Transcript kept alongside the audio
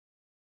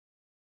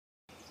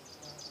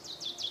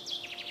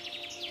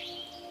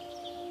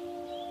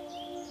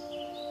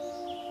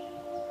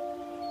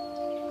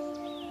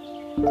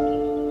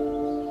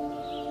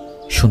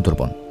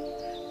সুন্দরবন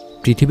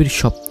পৃথিবীর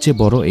সবচেয়ে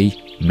বড় এই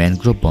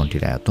ম্যানগ্রোভ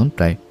বনটির আয়তন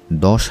প্রায়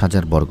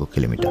 10,000 বর্গ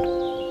কিলোমিটার,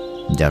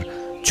 যার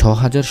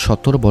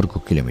 6,017 বর্গ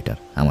কিলোমিটার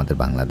আমাদের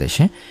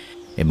বাংলাদেশে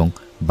এবং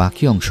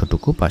বাকি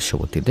অংশটুকু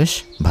পার্শ্ববর্তী দেশ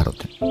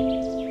ভারতে।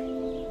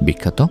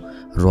 বিখ্যাত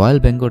রয়্যাল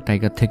বেঙ্গল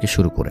টাইগার থেকে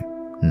শুরু করে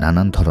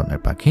নানান ধরনের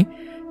পাখি,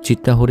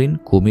 চিত্তা হরিণ,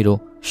 কুমির ও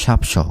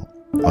সাপসহ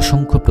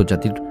অসংখ্য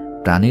প্রজাতির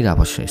প্রাণীর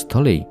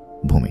আবাসস্থল এই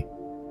ভূমি।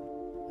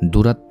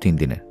 দুরাত 3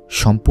 দিনের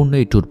সম্পূর্ণ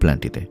এই ট্যুর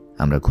প্ল্যানটিতে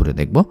আমরা ঘুরে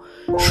দেখব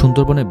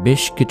সুন্দরবনে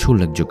বেশ কিছু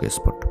উল্লেখযোগ্য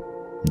স্পট,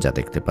 যা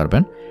দেখতে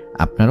পারবেন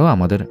আপনারাও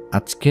আমাদের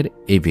আজকের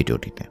এই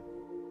ভিডিওটিতে।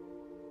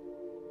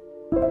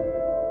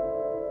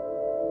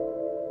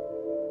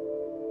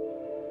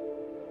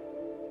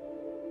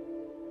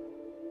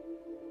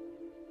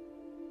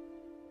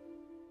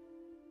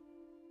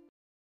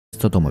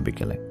 ব্যস্ততম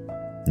বিকেলে,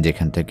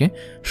 যেখান থেকে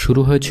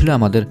শুরু হয়েছিল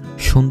আমাদের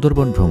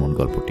সুন্দরবন ভ্রমণ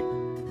গল্পটি।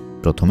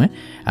 প্রথমে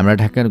আমরা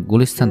ঢাকার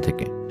গুলিস্তান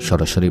থেকে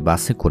সরাসরি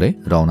বাসে করে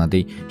রওনা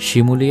দিই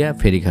শিমুলিয়া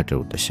ফেরিঘাটের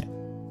উদ্দেশ্যে।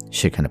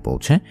 সেখানে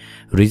পৌঁছে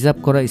রিজার্ভ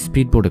করা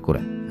স্পিড বোটে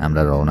করে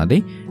আমরা রওনা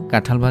দিই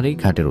কাঁঠালবাড়ি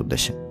ঘাটের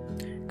উদ্দেশ্যে,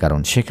 কারণ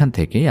সেখান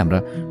থেকেই আমরা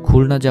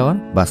খুলনা যাওয়ার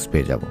বাস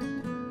পেয়ে যাব।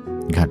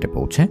 ঘাটে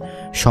পৌঁছে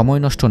সময়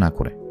নষ্ট না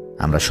করে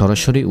আমরা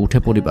সরাসরি উঠে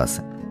পড়ি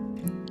বাসে।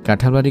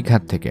 কাঁঠালবাড়ি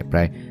ঘাট থেকে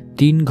প্রায়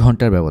 3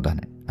 ঘন্টার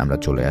ব্যবধানে আমরা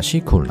চলে আসি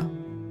খুলনা।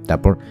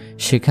 তারপর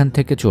সেখান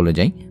থেকে চলে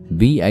যাই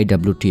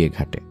BIWTA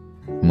ঘাটে।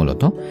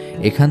 মূলত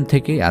এখান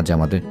থেকেই আজ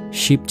আমাদের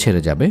শিপ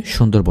ছেড়ে যাবে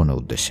সুন্দরবনের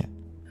উদ্দেশ্যে।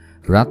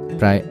 রাত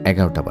প্রায়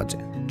 11টা বাজে,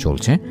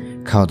 চলছে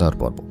খাওয়া দাওয়ার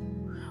পর্ব।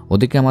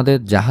 ওদিকে আমাদের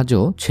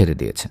জাহাজও ছেড়ে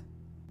দিয়েছে।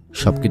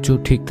 সবকিছু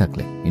ঠিক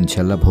থাকলে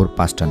ইনশাল্লাহ ভোর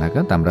 5টা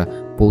নাগাদ আমরা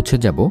পৌঁছে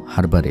যাব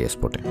হারবার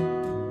এয়ারপোর্টে।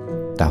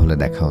 তাহলে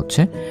দেখা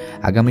হচ্ছে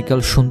আগামীকাল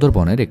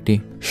সুন্দরবনের একটি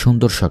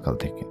সুন্দর সকাল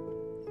থেকে।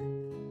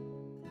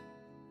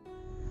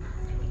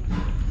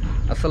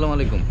 আসসালামু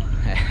আলাইকুম।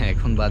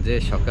 এখন বাজে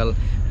সকাল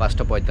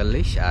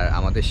 5:45 আর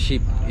আমাদের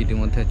শিপ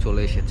ইতিমধ্যে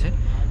চলে এসেছে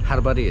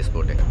হারবার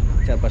এয়ারপোর্টে।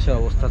 চারপাশের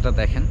অবস্থাটা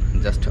দেখেন,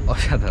 জাস্ট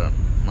অসাধারণ।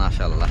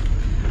 মাশাআল্লাহ,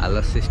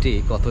 আল্লাহর সৃষ্টি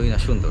কতই না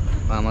সুন্দর।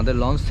 আমাদের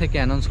লঞ্চ থেকে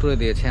অ্যানাউন্স করে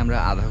দিয়েছে আমরা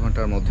আধা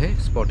ঘন্টার মধ্যে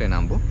স্পটে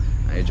নামবো।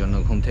 এই জন্য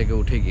ঘুম থেকে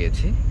উঠে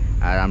গিয়েছি।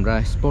 আর আমরা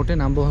স্পটে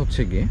নামবো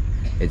হচ্ছে গিয়ে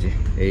এই যে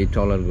এই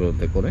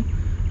ট্রলারগুলোতে করে।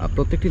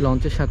 প্রত্যেকটি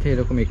লঞ্চের সাথে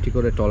এরকম একটি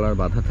করে ট্রলার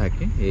বাঁধা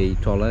থাকে। এই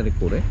ট্রলারে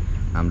করে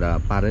আমরা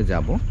পাড়ে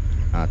যাব,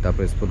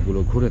 তারপর স্পটগুলো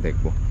ঘুরে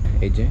দেখব।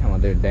 এই যে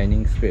আমাদের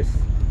ডাইনিং স্পেস,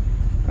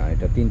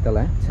 এটা 3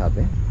 তলায়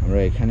ছাদে।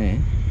 আমরা এখানে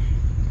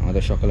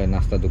আমাদের সকালের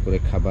নাস্তা, দুপুরে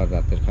খাবার,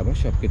 রাতের খাবার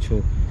সব কিছু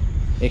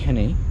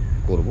এখানেই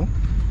করব।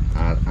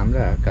 আর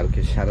আমরা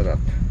কালকে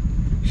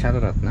সারা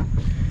রাত না,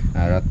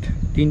 রাত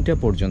 3টা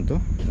পর্যন্ত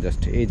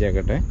জাস্ট এই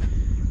জায়গাটায়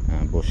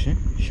বসে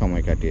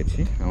সময়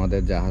কাটিয়েছি।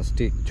 আমাদের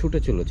জাহাজটি ছুটে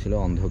চলেছিল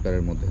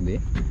অন্ধকারের মধ্যে দিয়ে,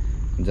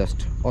 জাস্ট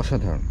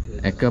অসাধারণ।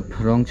 1 কাপ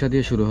রং চা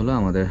দিয়ে শুরু হলো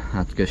আমাদের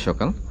আজকের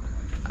সকাল।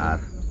 আর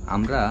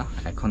আমরা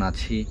এখন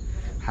আছি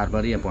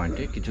হারবারিয়া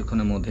পয়েন্টে।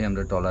 কিছুক্ষণের মধ্যে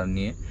আমরা ট্রলার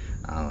নিয়ে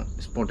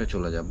স্পটে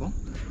চলে যাব।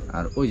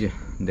 আর ওই যে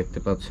দেখতে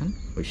পাচ্ছেন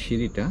ওই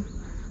সিঁড়িটা,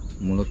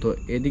 মূলত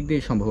এদিক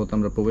দিয়ে সম্ভবত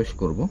আমরা প্রবেশ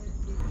করব।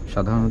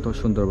 সাধারণত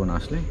সুন্দরবন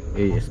আসলে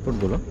এই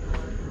স্পটগুলো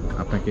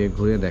আপনাকে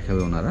ঘুরে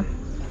দেখাবে ওনারা।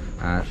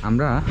 আর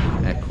আমরা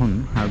এখন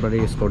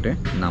হারবারিয়া স্পটে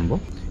নামবো।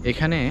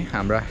 এখানে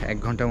আমরা 1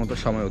 ঘন্টার মতো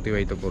সময়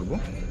অতিবাহিত করব।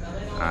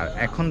 আর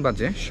এখন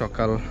বাজে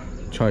সকাল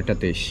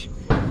 6:23।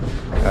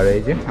 আর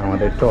এই যে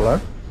আমাদের ট্রলার,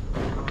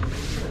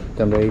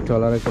 আমরা এই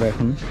ট্রলারে করে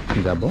এখন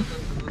যাব।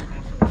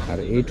 আর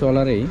এই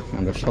ট্রলারেই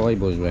আমরা সবাই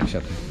বসবো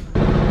একসাথে।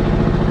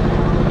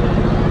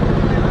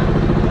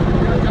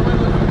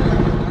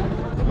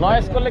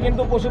 নয়েজ করলে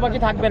কিন্তু পশু পাখি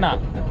থাকবে না,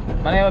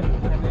 মানে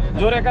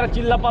জোরে করে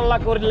চিল্লা পাল্লা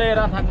করলে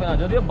এরা থাকবে না।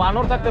 যদিও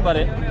বানর থাকতে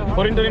পারে,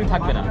 হরিণ টরিণ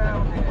থাকবে না।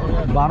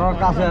 বানর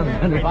কাছে আসবে,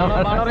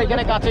 বানর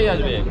এখানে কাছেই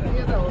আসবে।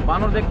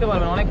 বানর দেখতে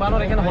পারবেন, অনেক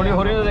বানর এখানে,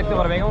 হরিণও দেখতে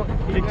পারবে। এবং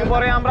একটু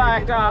পরে আমরা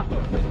একটা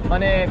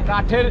মানে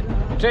কাঠের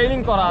ট্রেনিং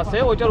করা আছে,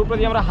 ওইটার উপরে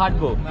দিয়ে আমরা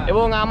হাঁটবো।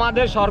 এবং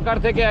আমাদের সরকার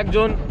থেকে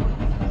একজন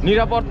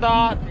নিরাপত্তা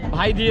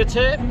ভাই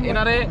দিয়েছে,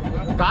 এনারে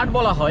গার্ড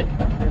বলা হয়।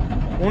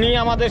 উনি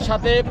আমাদের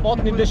সাথে পথ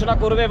নির্দেশনা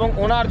করবে এবং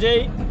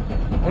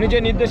উনি যে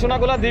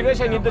নির্দেশনাগুলো দিবে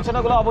সেই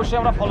নির্দেশনাগুলো অবশ্যই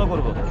আমরা ফলো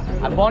করব।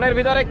 আর বনের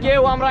ভিতরে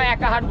কেউ আমরা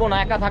একা হাঁটবো না,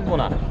 একা থাকবো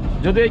না।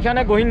 যদি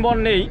এখানে গহীন বন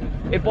নেই,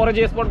 এরপরে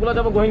যে স্পটগুলো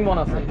যাবো গহীন বন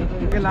আছে।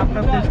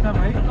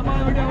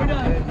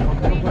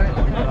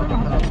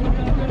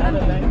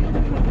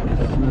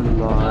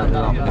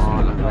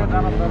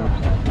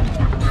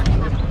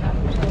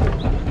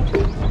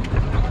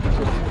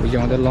 এই যে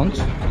আমাদের লঞ্চ,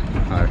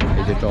 আর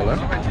এই যে ট্রলার,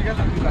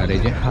 আর এই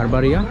যে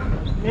হারবারিয়া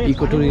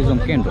ইকো ট্যুরিজম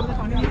কেন্দ্র।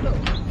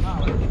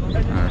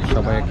 আর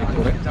সবাই এক এক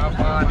করে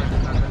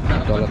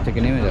ট্রলার থেকে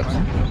নেমে যাচ্ছে।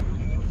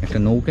 একটা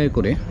নৌকায়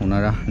করে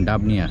ওনারা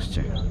ডাব নিয়ে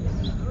আসছে,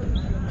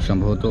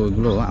 সম্ভবত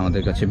ওইগুলো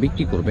আমাদের কাছে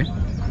বিক্রি করবে।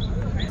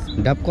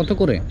 ডাব কত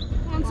করে?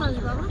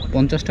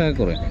 50 টাকা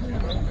করে।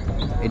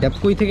 এই ডাব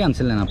কই থেকে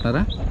আনছিলেন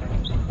আপনারা?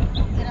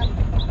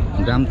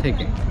 গ্রাম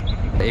থেকে।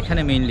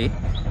 এখানে মেইনলি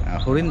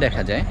হরিণ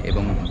দেখা যায়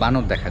এবং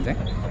বানর দেখা যায়।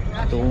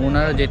 তো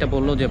ওনারা যেটা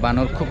বললো যে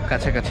বানর খুব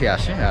কাছাকাছি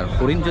আসে, আর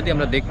হরিণ যদি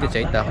আমরা দেখতে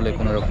চাই তাহলে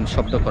কোনো রকম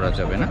শব্দ করা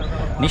যাবে না,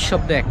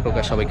 নিঃশব্দে এক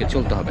প্রকার সবাইকে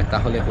চলতে হবে,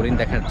 তাহলে হরিণ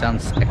দেখার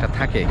চান্স একটা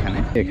থাকে।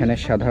 এখানে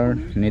সাধারণ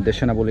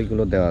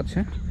নির্দেশনাবলীগুলো দেওয়া আছে,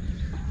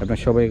 আপনারা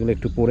সবাই এগুলো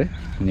একটু পড়ে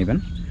নেবেন।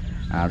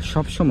 আর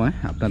সব সময়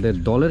আপনাদের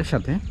দলের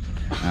সাথে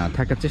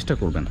থাকার চেষ্টা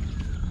করবেন।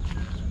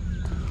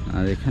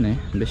 আর এখানে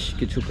বেশ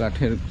কিছু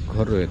কাঠের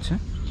ঘর রয়েছে,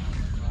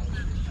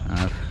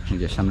 আর এই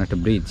যে সামনে একটা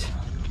ব্রিজ।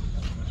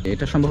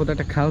 এটা সম্ভবত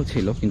একটা খাল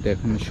ছিল, কিন্তু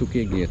এখন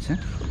শুকিয়ে গিয়েছে,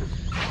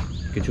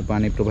 কিছু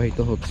পানি প্রবাহিত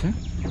হচ্ছে,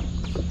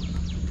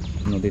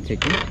 নদী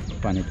থেকে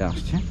পানিটা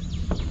আসছে।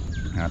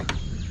 আর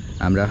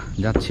আমরা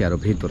যাচ্ছি আরও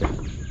ভিতরে।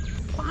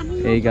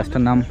 এই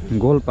গাছটার নাম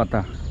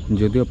গোলপাতা,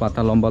 যদিও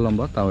পাতা লম্বা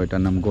লম্বা, তাও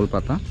এটার নাম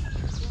গোলপাতা।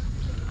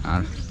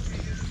 আর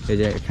এই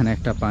যে এখানে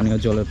একটা পানীয়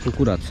জলের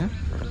পুকুর আছে।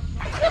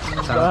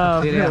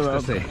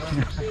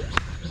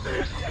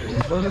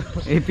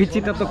 এই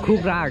পিচিটা তো খুব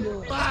রাগ,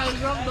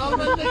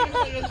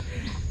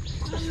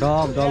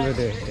 সব দল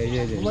বেঁধে এই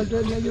যে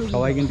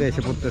সবাই কিন্তু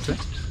এসে পড়তেছে,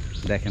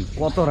 দেখেন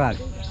কত রাগ।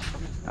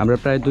 আমরা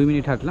প্রায় 2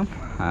 মিনিট হাঁটলাম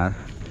আর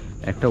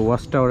একটা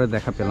ওয়াচ টাওয়ারে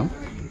দেখা পেলাম।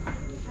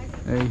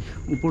 এই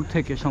উপর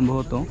থেকে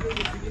সম্ভবত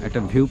একটা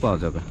ভিউ পাওয়া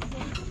যাবে।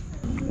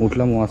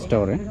 উঠলাম ওয়াচ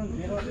টাওয়ারে,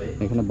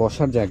 এখানে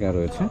বসার জায়গা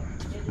রয়েছে।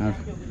 আর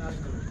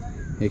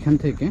এখান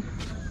থেকে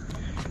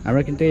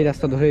আমরা কিন্তু এই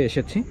রাস্তা ধরে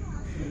এসেছি,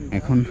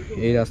 এখন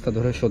এই রাস্তা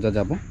ধরে সোজা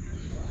যাব।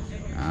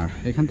 আর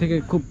এখান থেকে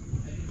খুব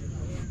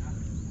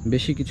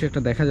বেশি কিছু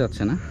একটা দেখা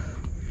যাচ্ছে না,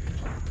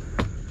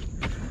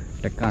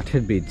 একটা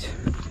কাঠের ব্রিজ,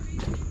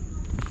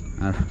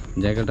 আর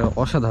জায়গাটা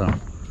অসাধারণ,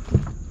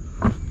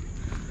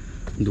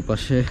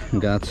 দুপাশে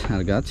গাছ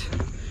আর গাছ,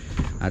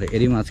 আর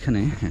এরই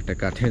মাঝখানে একটা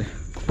কাঠের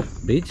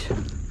ব্রিজ।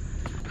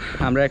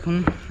 আমরা এখন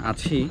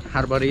আছি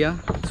হারবাড়িয়া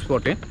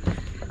স্পটে,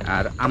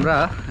 আর আমরা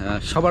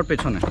সবার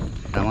পেছনে,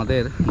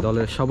 আমাদের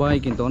দলের সবাই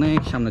কিন্তু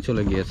অনেক সামনে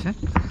চলে গিয়েছে।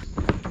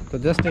 তো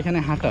জাস্ট এখানে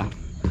হাঁটা,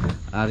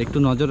 আর একটু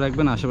নজর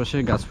রাখবেন আশেপাশে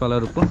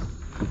গাছপালার উপর,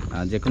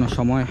 যে কোনো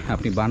সময়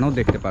আপনি বানর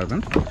দেখতে পারবেন,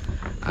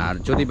 আর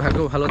যদি ভাগ্য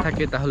ভালো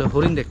থাকে তাহলে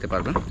হরিণ দেখতে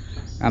পারবেন।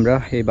 আমরা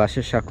এই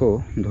বাঁশের সাঁকো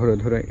ধরে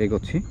ধরে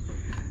এগোচ্ছি,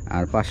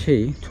 আর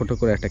পাশেই ছোট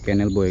করে একটা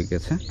ক্যানেল বয়ে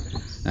গেছে।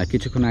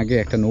 কিছুক্ষণ আগে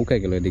একটা নৌকা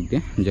গেল এদিক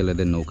দিয়ে,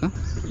 জেলেদের নৌকা।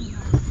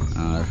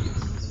 আর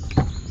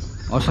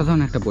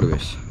অসাধারণ একটা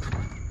পরিবেশ।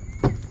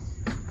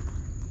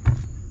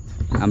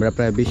 আমরা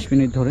প্রায় 20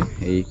 মিনিট ধরে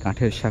এই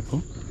কাঠের সাঁকো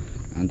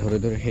ধরে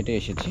ধরে হেঁটে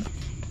এসেছি,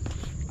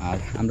 আর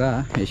আমরা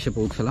এসে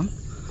পৌঁছলাম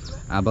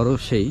আবারও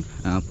সেই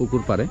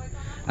পুকুর পাড়ে।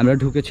 আমরা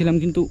ঢুকেছিলাম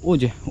কিন্তু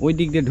ওই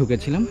দিক দিয়ে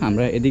ঢুকেছিলাম,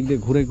 আমরা এদিক দিয়ে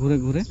ঘুরে ঘুরে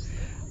ঘুরে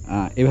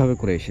এভাবে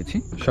করে এসেছি।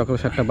 সকাল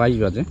 7:22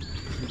 বাজে,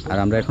 আর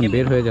আমরা এখন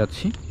বের হয়ে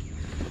যাচ্ছি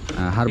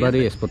হারবাড়ি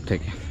স্পট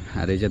থেকে।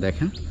 আর এই যে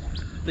দেখেন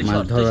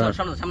মাছ ধরার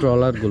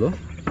ট্রলারগুলো,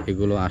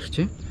 এগুলো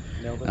আসছে,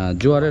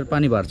 জোয়ারের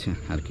পানি বাড়ছে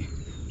আর কি।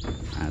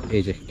 আর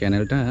এই যে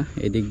ক্যানেলটা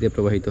এদিক দিয়ে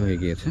প্রবাহিত হয়ে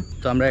গিয়েছে।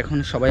 তো আমরা এখন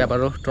সবাই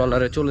আবারও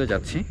ট্রলারে চলে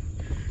যাচ্ছি।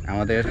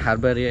 আমাদের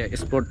হারবাড়ি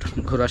স্পট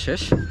ঘোরা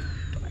শেষ।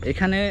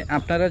 এখানে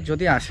আপনারা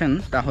যদি আসেন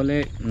তাহলে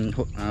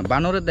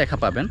বানরের দেখা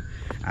পাবেন,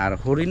 আর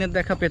হরিণের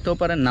দেখা পেতেও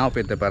পারেন, নাও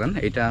পেতে পারেন,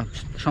 এটা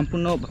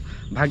সম্পূর্ণ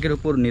ভাগ্যের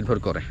উপর নির্ভর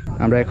করে।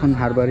 আমরা এখন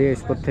হারবাড়ি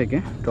স্পট থেকে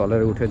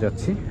ট্রলারে উঠে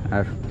যাচ্ছি,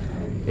 আর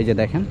এই যে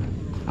দেখেন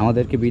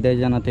আমাদেরকে বিদায়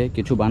জানাতে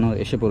কিছু বানর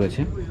এসে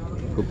পড়েছে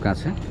খুব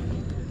কাছে,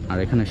 আর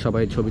এখানে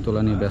সবাই ছবি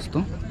তোলা নিয়ে ব্যস্ত।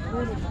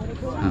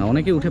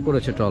 অনেকে উঠে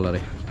পড়েছে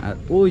ট্রলারে, আর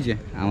ওই যে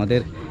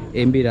আমাদের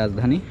এমবি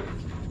রাজধানী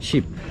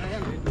শিপ।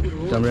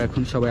 তো আমরা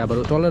এখন সবাই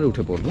আবারও ট্রলারে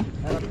উঠে পড়বো।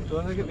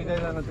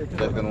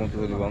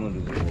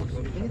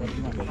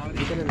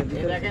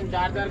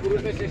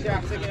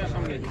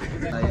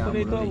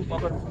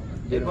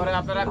 এরপরে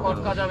আপনারা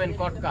কটকা যাবেন,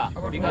 কটকা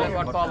বিকালে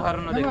কটকা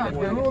অভয়ারণ্য দেখবেন।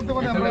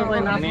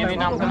 নেমে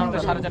নামতে নামতে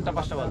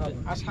 4:30-5টা বাজবে।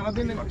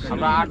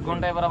 আমরা 8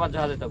 ঘন্টা এবার আবার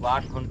জাহাজে থাকবো,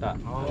 8 ঘন্টা।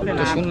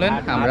 তো শুনলেন,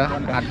 আমরা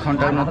 8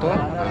 ঘন্টার মতো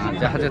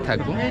জাহাজে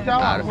থাকবো,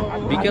 আর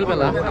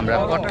বিকেলবেলা আমরা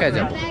কটকায়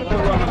যাব।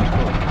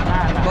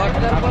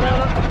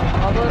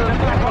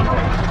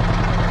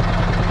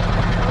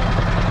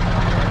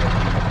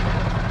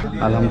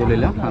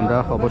 আলহামদুলিল্লাহ, আমরা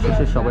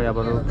অবশেষে সবাই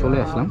আবারও চলে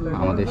আসলাম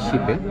আমাদের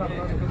শিপে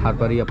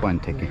হারবাড়িয়া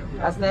পয়েন্ট থেকে।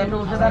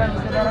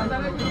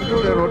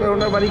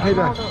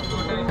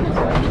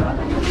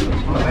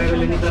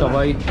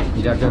 সবাই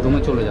যার যার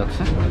রুমে চলে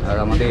যাচ্ছে, আর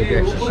আমাদের এটা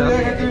 107,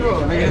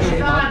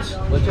 105,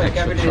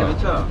 106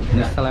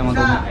 নিচতলায়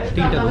আমাদের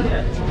 3টা রুম,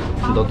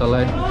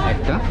 দোতলায়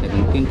একটা এবং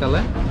 3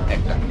 তলায়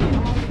একটা।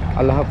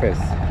 আল্লাহ হাফেজ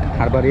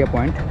হারবাড়িয়া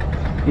পয়েন্ট,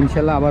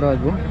 ইনশাল্লাহ আবারও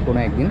আসবো কোনো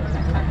একদিন।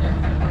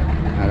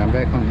 আর আমরা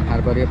এখন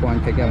হারবাড়িয়া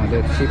পয়েন্ট থেকে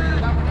আমাদের শিপ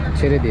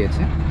ছেড়ে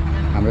দিয়েছে,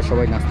 আমরা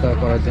সবাই নাস্তা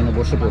করার জন্য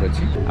বসে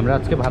পড়েছি। আমরা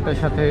আজকে ভাতের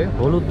সাথে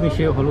হলুদ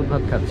মিশিয়ে হলুদ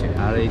ভাত খাচ্ছি,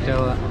 আর এইটা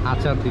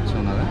আচার দিচ্ছে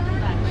ওনারা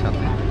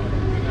সাথে।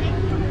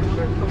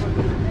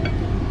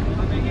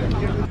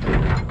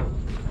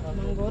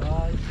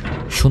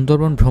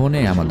 সুন্দরবন ভ্রমণে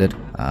আমাদের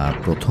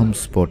প্রথম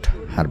স্পট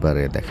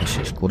হারবারে দেখা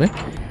শেষ করে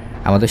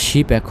আমাদের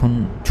শিপ এখন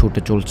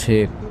ছুটে চলছে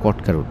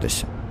কটকার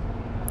উদ্দেশ্যে।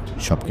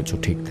 সব কিছু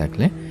ঠিক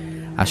থাকলে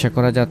আশা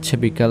করা যাচ্ছে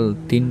বিকাল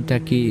 3টা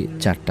কি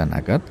 4টা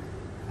নাগাদ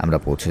আমরা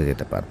পৌঁছে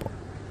যেতে পারবো।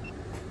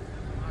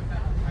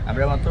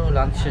 আমরা মাত্র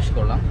লাঞ্চ শেষ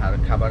করলাম, আর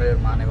খাবারের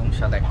মান এবং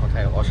স্বাদ এক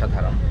কথায়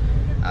অসাধারণ।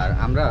 আর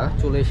আমরা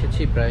চলে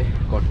এসেছি প্রায়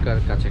কটকার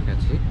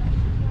কাছাকাছি।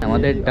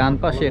 আমাদের ডান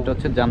পাশে এটা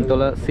হচ্ছে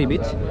জামতলা সি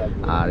বিচ,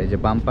 আর এই যে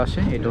বাম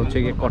পাশে এটা হচ্ছে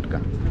গিয়ে কটকা।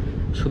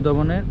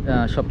 সুন্দরবনের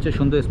সবচেয়ে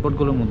সুন্দর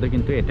স্পটগুলোর মধ্যে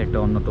কিন্তু এটা একটা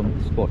অন্যতম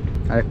স্পট।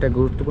 আর একটা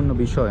গুরুত্বপূর্ণ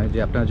বিষয় যে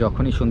আপনারা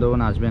যখনই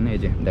সুন্দরবন আসবেন, এই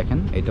যে দেখেন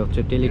এটা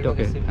হচ্ছে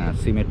টেলিটকের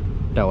সিমের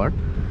টাওয়ার।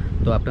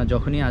 তো আপনারা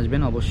যখনই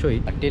আসবেন অবশ্যই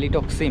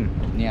টেলিটক সিম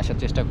নিয়ে আসার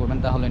চেষ্টা করবেন,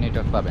 তাহলে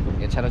নেটওয়ার্ক পাবেন।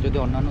 এছাড়া যদি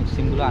অন্যান্য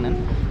সিমগুলো আনেন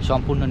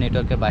সম্পূর্ণ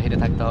নেটওয়ার্কের বাইরে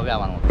থাকতে হবে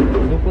আমার মতো।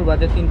 দুপুর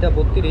বাজে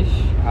 3:32,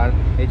 আর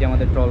এই যে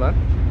আমাদের ট্রলার,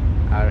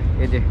 আর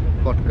এই যে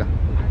কটকা।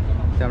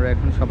 আমরা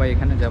এখন সবাই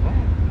এখানে যাব।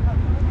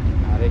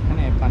 আর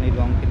এখানে পানির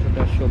রং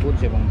কিছুটা সবুজ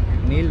এবং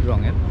নীল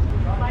রঙের।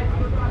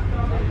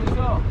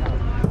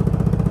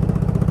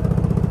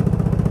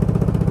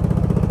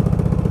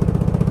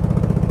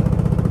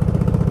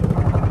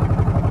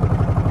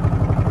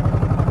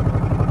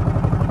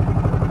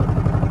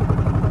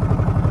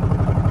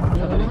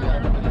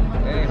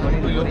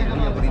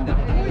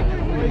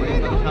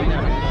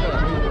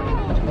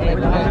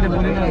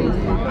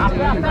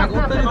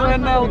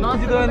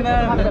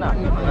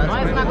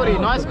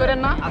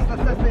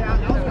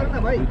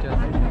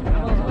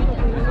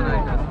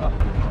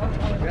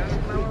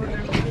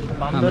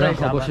 আমরা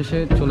অবশেষে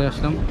চলে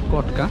আসলাম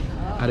কটকা।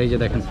 আর এই যে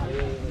দেখেন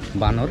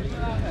বানর।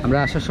 আমরা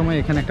আসার সময়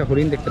এখানে একটা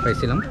হরিণ দেখতে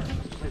পাইছিলাম।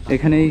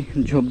 এখানে এই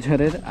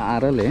ঝোপঝাড়ের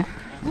আড়ালে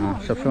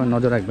সবসময়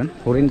নজর রাখবেন,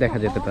 হরিণ দেখা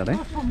যেতে পারে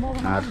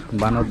আর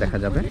বানর দেখা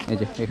যাবে। এই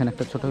যে এখানে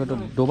একটা ছোটোখাটো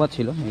ডোবা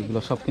ছিল, এগুলো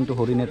সব কিন্তু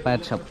হরিণের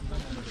পায়ের ছাপ।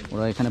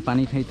 ওরা এখানে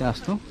পানি খাইতে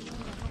আসতো,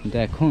 কিন্তু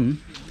এখন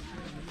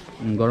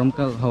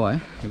গরমকাল হওয়ায়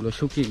এগুলো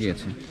শুকিয়ে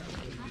গিয়েছে।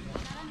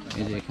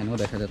 এই যে এখানেও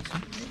দেখা যাচ্ছে।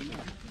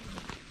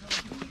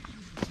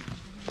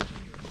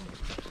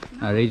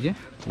 আর এই যে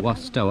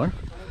ওয়াচ টাওয়ার,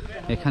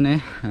 এখানে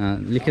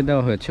লিখে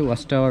দেওয়া হয়েছে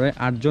ওয়াচ টাওয়ারে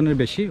 8 জনের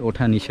বেশি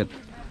ওঠা নিষেধ।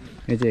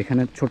 এই যে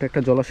এখানে ছোট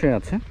একটা জলাশয়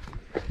আছে,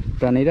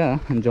 প্রাণীরা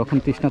যখন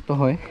তৃষ্ণার্ত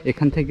হয়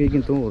এখান থেকেই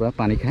কিন্তু ওরা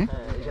পানি খায়।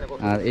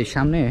 আর এই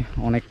সামনে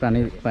অনেক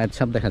প্রাণীর পায়ের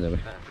ছাপ দেখা যাবে।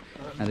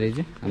 আর এই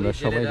যে আমরা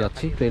সবাই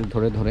যাচ্ছি ট্রেল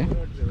ধরে ধরে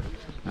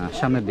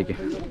সামনের দিকে।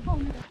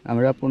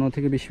 আমরা 15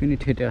 থেকে 20 মিনিট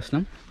হেঁটে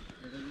আসলাম।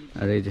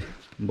 আর এই যে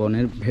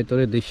বনের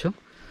ভেতরের দৃশ্য,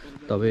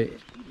 তবে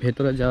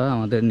ভেতরে যাওয়া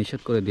আমাদের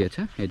নিষেধ করে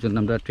দিয়েছে, এই জন্য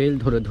আমরা ট্রেল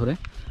ধরে ধরে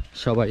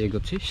সবাই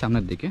এগোচ্ছি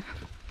সামনের দিকে।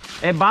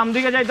 এই বাম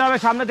দিকে যাইতে হবে,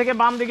 সামনে থেকে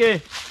বাম দিকে।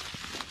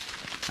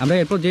 আমরা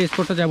এরপর যে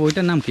স্পটটা যাবো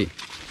ওইটার নাম কি?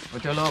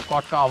 ওইটা হলো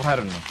কটকা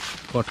অভয়ারণ্য।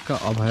 কটকা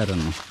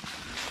অভয়ারণ্য।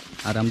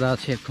 আর আমরা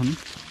আছি এখন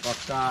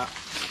কটকা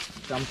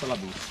জামতলা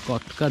বিচ।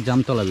 কটকা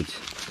জামতলা বিচ।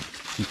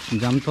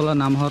 জামতলা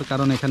নাম হওয়ার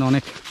কারণ এখানে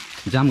অনেক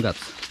জাম গাছ।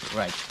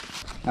 রাইট।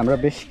 আমরা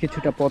বেশ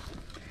কিছুটা পথ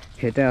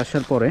হেঁটে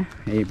আসার পরে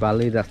এই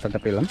বালির রাস্তাটা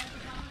পেলাম।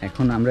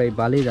 এখন আমরা এই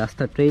বালির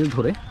রাস্তা ট্রেল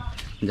ধরে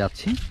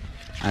যাচ্ছি।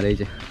 আর এই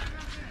যে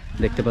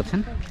দেখতে পাচ্ছেন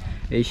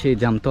এই সেই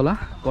জামতলা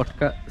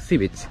কটকা সি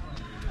বিচ।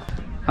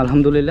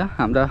 আলহামদুলিল্লাহ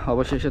আমরা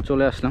অবশেষে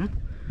চলে আসলাম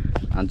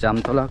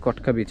জামতলা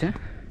কটকা বিচে।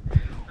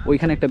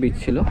 ওইখানে একটা বিচ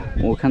ছিল,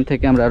 ওখান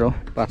থেকে আমরা আরও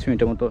 5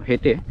 মিনিটের মতো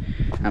হেঁটে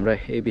আমরা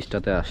এই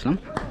বিচটাতে আসলাম।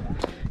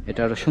 এটা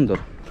আরও সুন্দর।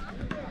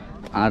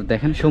 আর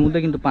দেখেন সমুদ্রে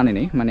কিন্তু পানি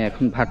নেই, মানে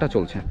এখন ভাটা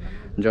চলছে।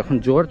 যখন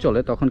জোয়ার চলে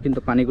তখন কিন্তু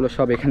পানিগুলো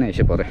সব এখানে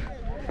এসে পড়ে।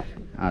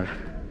 আর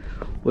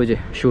ওই যে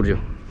সূর্য,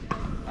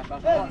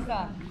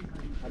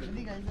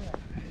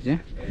 যে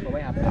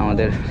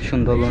আমাদের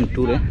সুন্দরবন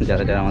ট্যুরে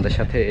যারা যারা আমাদের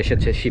সাথে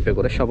এসেছে শিপে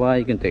করে সবাই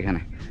কিন্তু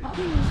এখানে।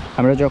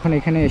 আমরা যখন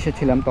এখানে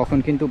এসেছিলাম তখন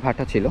কিন্তু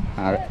ভাটা ছিল।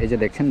 আর এই যে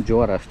দেখছেন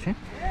জোয়ার আসছে,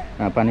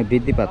 পানি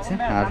বৃদ্ধি পাচ্ছে,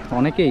 আর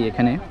অনেকেই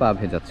এখানে পা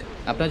ভেজাচ্ছে।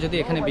 আপনারা যদি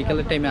এখানে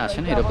বিকালের টাইমে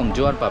আসেন এরকম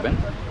জোয়ার পাবেন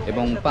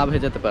এবং পা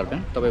ভেজাতে পারবেন,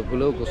 তবে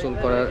ভুলেও গোসল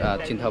করার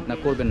চিন্তাভাবনা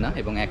করবেন না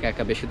এবং একা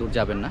একা বেশি দূর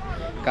যাবেন না,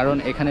 কারণ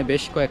এখানে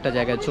বেশ কয়েকটা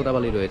জায়গায়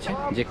চোরাবালি রয়েছে,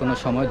 যে কোনো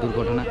সময়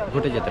দুর্ঘটনা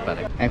ঘটে যেতে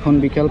পারে। এখন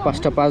বিকাল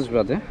 5:05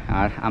 বাজে,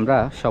 আর আমরা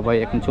সবাই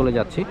এখন চলে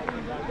যাচ্ছি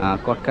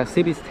কটকা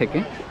সি বিচ থেকে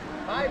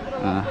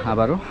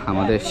আবারও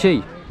আমাদের সেই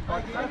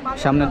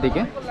সামনের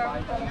দিকে,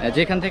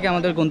 যেখান থেকে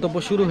আমাদের গন্তব্য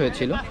শুরু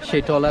হয়েছিল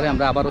সেই ট্রলারে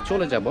আমরা আবারও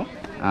চলে যাব।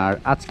 আর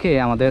আজকে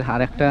আমাদের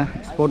আর একটা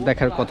স্পট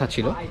দেখার কথা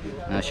ছিল,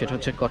 সেটা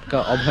হচ্ছে কটকা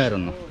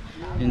অভয়ারণ্য।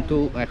 কিন্তু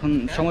এখন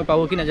সময়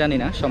পাবো কিনা জানি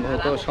না,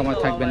 সম্ভবত সময়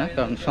থাকবে না,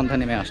 কারণ সন্ধ্যা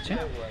নেমে আসছে।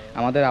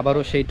 আমাদের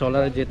আবারও সেই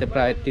ট্রলারে যেতে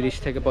প্রায় 30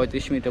 থেকে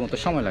 35 মিনিটের মতো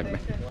সময় লাগবে।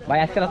 ভাই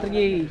আজকে রাতে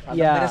কি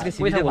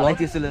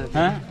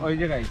হ্যাঁ ওই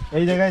জায়গায়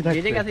এই জায়গায় থাকি।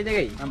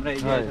 আমরা এই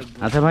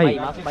আচ্ছা ভাই,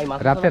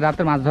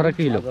 রাতে মাছ ধরা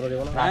কি হলো?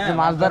 রাতে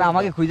মাছ ধরা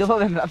আমাকে খুঁজে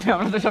পাবেন, রাতে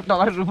আমরা তো সব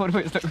ট্রলারের উপর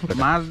বসে থাকব।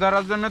 মাছ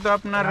ধরার জন্য তো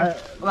আপনার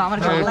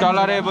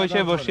ট্রলারে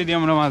বসে বসে দিয়ে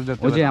আমরা মাছ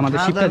ধরতে। ওই যে আমাদের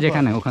শিপটা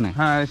যেখানে, ওখানে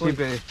হ্যাঁ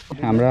শিপে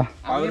আমরা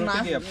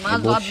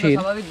বসির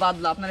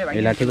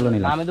এই লাঠিগুলো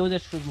নিলাম। আমি তো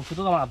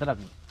শুধু আমার হাতে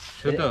রাখবো।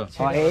 এটা তো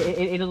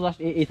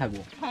এই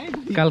থাকবো।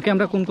 কালকে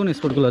আমরা কোন কোন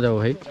স্পটগুলো যাবো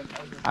ভাই?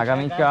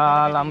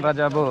 আগামীকাল আমরা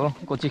যাব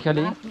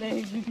কচিখালি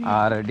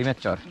আর ডিমের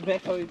চর।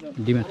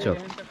 ডিমের চর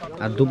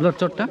আর দুবলার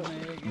চরটা?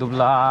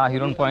 দুবলা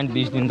হিরন পয়েন্ট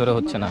 20 দিন ধরে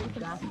হচ্ছে না।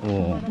 ও,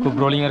 খুব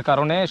রোলিং এর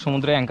কারণে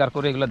সমুদ্রে অ্যাঙ্কার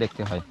করে এগুলো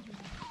দেখতে হয়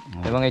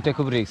এবং এটা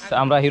খুব রিস্ক।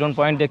 আমরা হিরন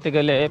পয়েন্ট দেখতে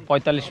গেলে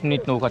 45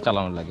 মিনিট নৌকা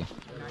চালানো লাগে।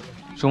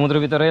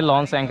 সমুদ্রের ভিতরে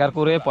লঞ্চ অ্যাঙ্কার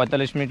করে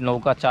 45 মিনিট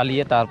নৌকা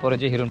চালিয়ে তারপরে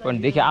যে হিরন পয়েন্ট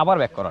দেখে আবার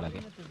ব্যাক করা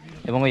লাগে।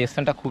 এবং ওই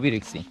স্থানটা খুবই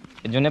রিস্কি,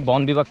 এর জন্য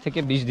বন বিভাগ থেকে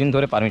 20 দিন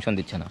ধরে পারমিশন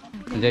দিচ্ছে না।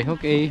 যাই হোক,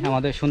 এই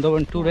আমাদের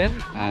সুন্দরবন ট্যুরের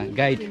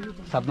গাইড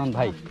সাদমান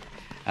ভাই,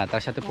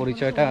 তার সাথে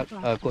পরিচয়টা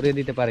করিয়ে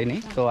দিতে পারিনি।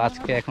 তো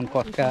আজকে এখন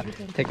কটকা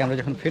থেকে আমরা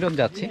যখন ফেরত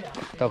যাচ্ছি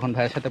তখন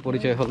ভাইয়ের সাথে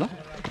পরিচয় হলো।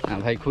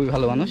 ভাই খুবই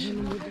ভালো মানুষ।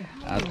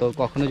 তো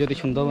কখনো যদি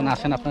সুন্দরবন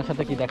আসেন আপনার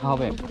সাথে কি দেখা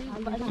হবে?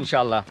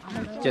 ইনশাআল্লাহ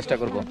চেষ্টা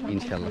করব।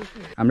 ইনশাল্লাহ।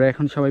 আমরা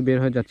এখন সবাই বের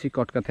হয়ে যাচ্ছি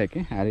কটকা থেকে।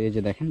 আর এই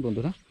যে দেখেন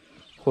বন্ধুরা,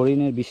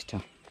 হরিণের বিষ্ঠা,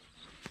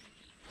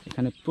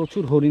 এখানে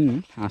প্রচুর হরিণ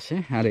আসে।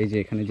 আর এই যে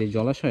এখানে যে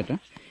জলাশয়টা,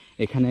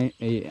 এখানে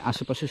এই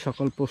আশেপাশের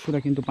সকল পশুরা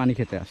কিন্তু পানি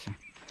খেতে আসে।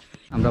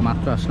 আমরা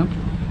মাত্র আসলাম।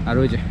 আর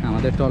ওই যে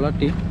আমাদের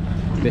ট্রলারটি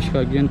বেশ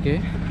কয়েকজনকে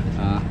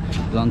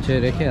লঞ্চে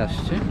রেখে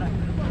আসছে,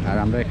 আর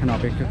আমরা এখানে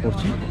অপেক্ষা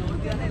করছি।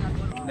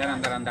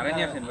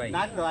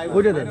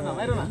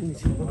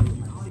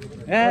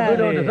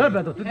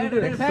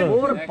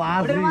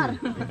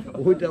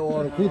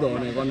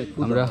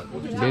 আমরা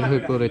বের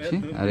হয়ে পড়েছি।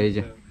 আর এই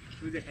যে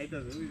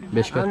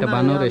বেশ কয়েকটা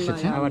বানর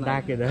এসেছে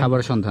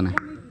খাবার সন্ধানে।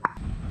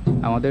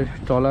 আমাদের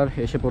ট্রলার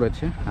এসে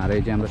পড়েছে। আর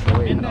এই যে আমরা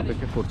সবাই এখানে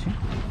অপেক্ষা করছি।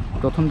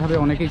 প্রথম ধাপে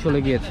অনেকেই চলে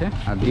গিয়েছে,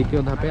 আর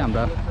দ্বিতীয় ধাপে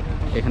আমরা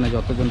এখানে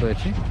যতজন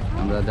রয়েছি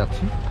আমরা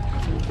যাচ্ছি।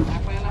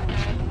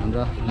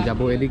 আমরা যাব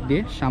এদিক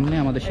দিয়ে, সামনে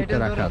আমাদের শিপটা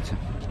রাখা আছে।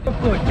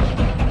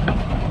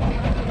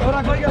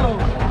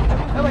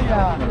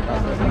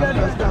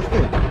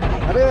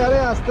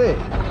 আস্তে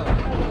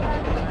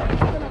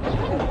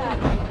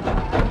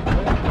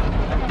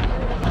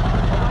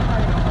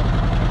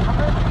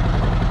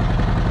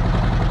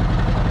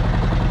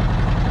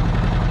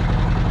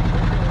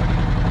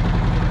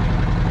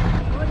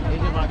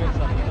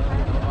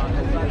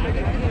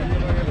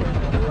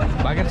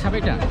বাঘের ছাপ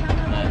এটা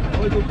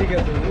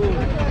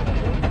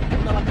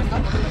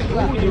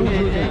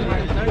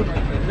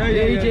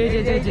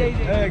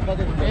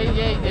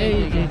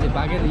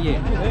বাঘের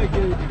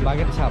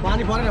বাঘের ছাপ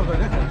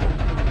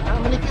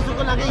মানে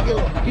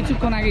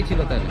কিছুক্ষণ আগেই ছিল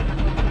তাহলে।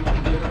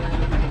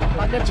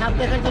 বাঘের ছাপ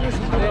দেখার জন্য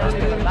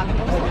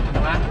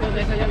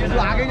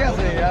আগে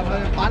গেছে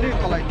পানির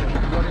তলায়,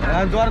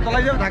 জোয়ার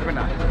তলায় যাবে থাকবে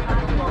না।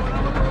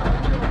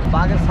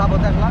 বাঘের ছাপও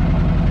দেখলাম,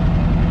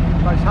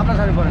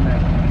 সামনাসামনি পড়ে না।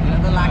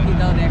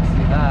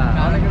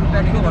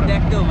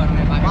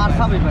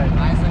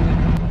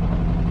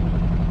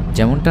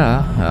 যেমনটা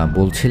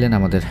বলছিলেন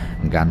আমাদের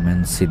গানম্যান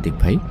সিদ্দিক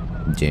ভাই,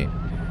 যে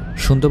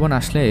সুন্দরবন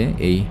আসলে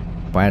এই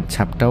পায়ের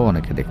ছাপটাও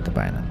অনেকে দেখতে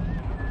পায় না।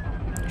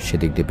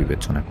 সেদিক দিয়ে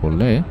বিবেচনা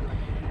করলে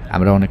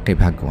আমরা অনেকটাই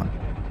ভাগ্যবান।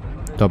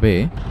 তবে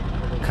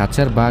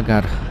খাঁচার বাঘ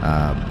আর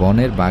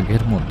বনের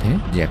বাঘের মধ্যে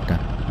যে একটা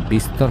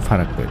বিস্তর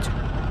ফারাক রয়েছে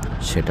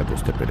সেটা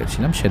বুঝতে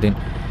পেরেছিলাম সেদিন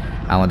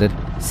আমাদের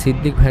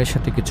সিদ্দিক ভাইয়ের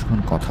সাথে কিছুক্ষণ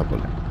কথা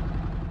বলে।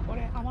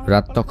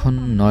 রাত তখন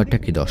 9টা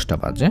কি 10টা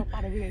বাজে।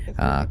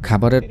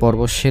 খাবারের পর্ব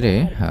সেরে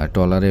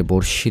ট্রলারে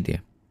বড়শি দিয়ে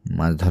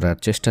মাছ ধরার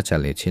চেষ্টা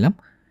চালিয়েছিলাম,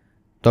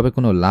 তবে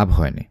কোনো লাভ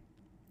হয়নি।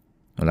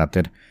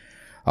 রাতের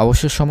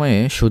অবসর সময়ে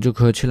সুযোগ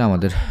হয়েছিল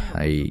আমাদের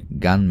এই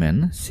গানম্যান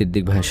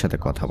সিদ্দিক ভাইয়ের সাথে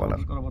কথা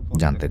বলার।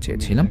 জানতে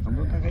চেয়েছিলাম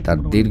তার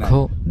দীর্ঘ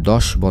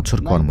 10 বছর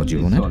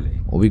কর্মজীবনের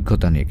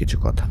অভিজ্ঞতা নিয়ে কিছু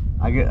কথা।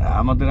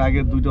 আমাদের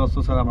আগে 2টা অস্ত্র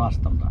ছাড়া আমরা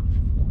আসতাম না,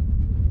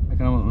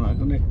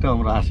 এখন একটা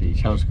আমরা আসি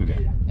সাহস করে,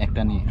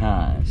 একটা নিয়ে।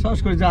 হ্যাঁ সাহস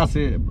করে, যা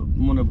আছে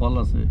মনে বল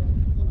আছে,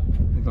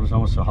 কোনো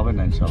সমস্যা হবে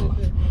না ইনশাল্লাহ।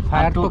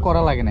 ফায়ার তো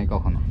করা লাগে নাই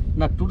কখনো?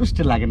 না,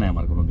 টুরিস্টে লাগে না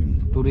আমার কোনোদিন।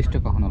 টুরিস্টে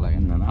কখনো লাগে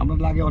না? না, আমরা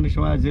লাগে অনেক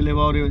সময় জেলে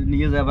বাউরে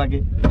নিয়ে যায় বাঘে,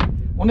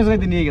 অনেক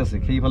জায়গাতে নিয়ে গেছে,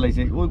 খেয়ে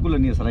ফেলাইছে, ওইগুলো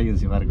নিয়ে ছাড়াই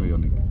গেছি ফায়ার করি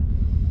অনেক।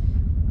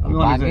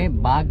 বাঘে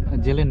বাঘ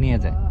জেলে নিয়ে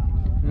যায়,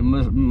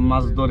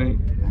 মাছ ধরে,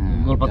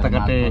 গোলপাতা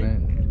কাটে,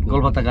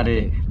 গোলপাতা কাটে,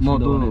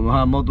 মধু,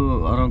 হ্যাঁ মধু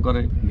হরণ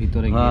করে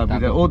ভিতরে,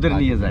 ওদের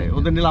নিয়ে যায়।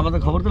 ওদের নিলে আমাদের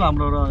খবর দিলে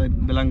আমরা ওরা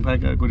বেলাং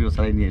ফায়ার করি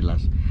ছাড়াই নিয়ে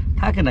লাশ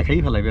থাকে না,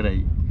 খেয়ে ফেলাই বেড়াই।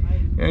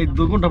 এই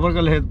 2 ঘন্টা পর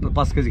গেলে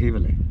 5 কেজি খেয়ে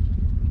ফেলে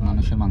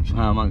মানুষের মাংস।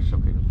 হ্যাঁ মাংস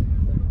খেয়ে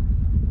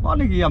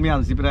অনেকই আমি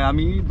আনছি, প্রায়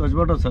আমি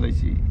 10-12টা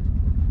ছাড়াইছি।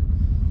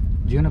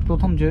 জীবনে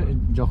প্রথম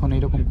যখন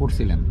এরকম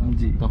করছিলেন,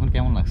 জি, তখন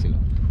কেমন লাগছিল?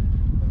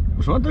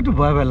 ওই সময় তো একটু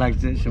ভয় ভয়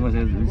লাগছে, সে মাসে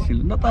ছিল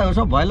না, তাই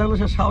সব ভয় লাগলো,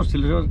 সে সাহস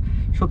ছিল,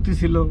 শক্তি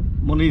ছিল,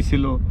 মনেই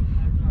ছিল।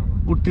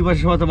 উঠতি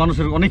বয়সের সময় তো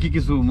মানুষের অনেকই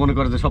কিছু মনে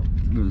করে, যে সব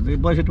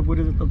বয়স একটু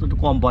পড়ে যেত তো একটু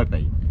কম ভয়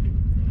পাই।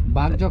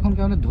 বাঘ যখন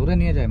কেউ ধরে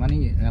নিয়ে যায়, মানে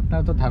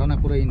আপনারা তো ধারণা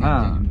করেই নেন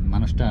যে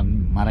মানুষটা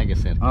মারা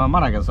গেছে।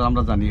 মারা গেছে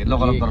আমরা জানি,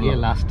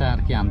 লাশটা আর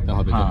কি আনতে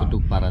হবে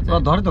যতটুকু পারা যায়।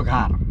 ধরে তো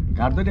ঘাড়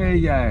ধরে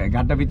এই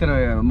ঘাড়টা ভিতরে,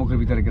 মুখের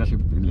ভিতরে গ্রাসে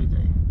নিয়ে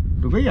যায়,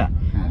 ঢুকাইয়া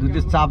দুটো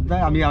চাপ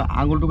দেয়। আমি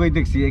আঙুল ঢুকাই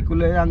দেখছি,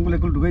 একুলে আঙুল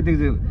একুল ঢুকাই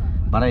দেখছি,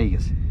 বাড়াই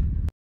গেছে।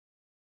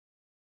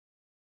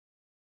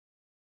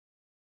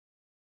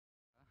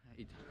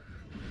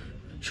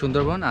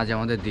 সুন্দরবন আজ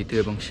আমাদের দ্বিতীয়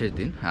এবং শেষ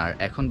দিন, আর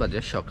এখন বাজে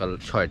সকাল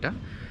 6টা।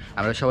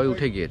 আমরা সবাই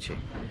উঠে গিয়েছি।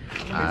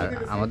 আর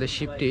আমাদের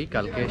শিপটি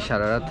কালকে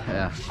সারা রাত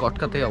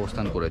কটকাতে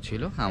অবস্থান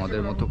করেছিল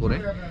আমাদের মতো করে।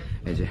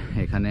 এই যে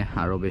এখানে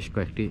আরও বেশ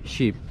কয়েকটি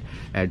শিপ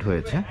অ্যাড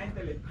হয়েছে।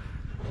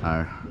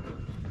 আর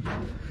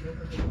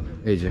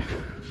এই যে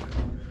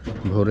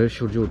ভোরের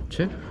সূর্য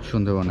উঠছে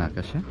সুন্দরবন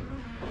আকাশে,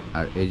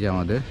 আর এই যে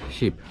আমাদের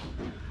শিপ।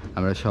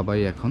 আমরা সবাই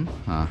এখন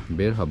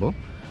বের হব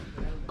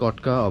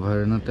কটকা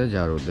অভয়ারণ্যতে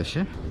যাওয়ার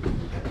উদ্দেশ্যে।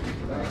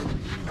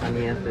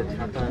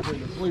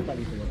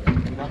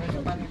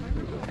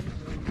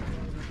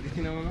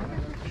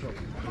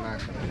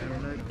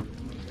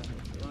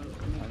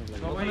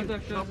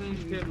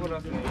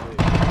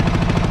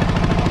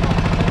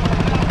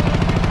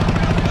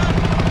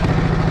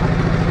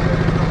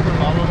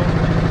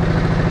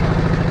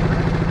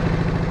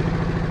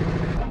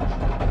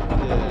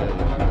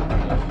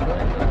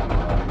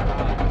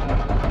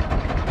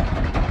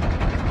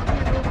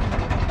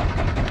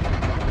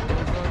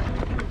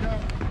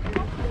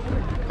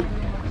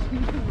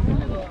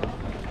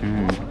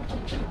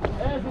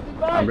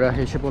 আমরা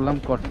এসে পড়লাম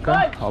কটকা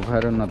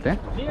অভয়ারণ্যতে।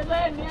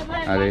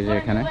 আর এই যে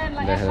এখানে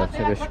দেখা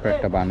যাচ্ছে বেশ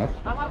কয়েকটা বানর।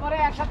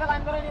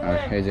 আর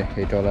এই যে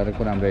এই ট্রলারে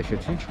করে আমরা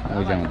এসেছি,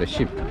 ওই যে আমাদের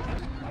শিপ।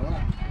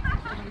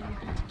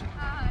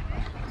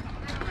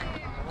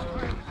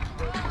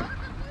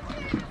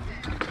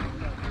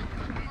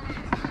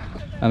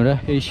 আমরা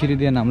এই সিঁড়ি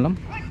দিয়ে নামলাম,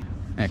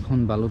 এখন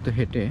বালুতে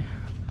হেঁটে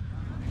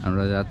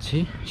আমরা যাচ্ছি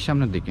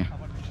সামনের দিকে।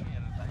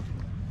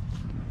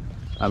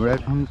 আমরা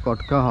এখন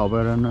কটকা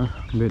অভয়ারণ্যের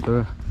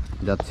ভেতরে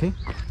যাচ্ছি।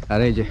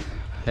 আর এই যে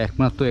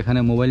একমাত্র এখানে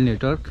মোবাইল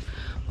নেটওয়ার্ক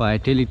বা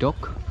টেলিটক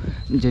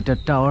যেটা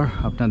টাওয়ার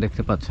আপনারা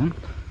দেখতে পাচ্ছেন।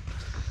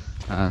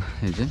 আর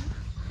এই যে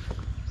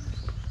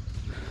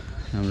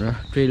আমরা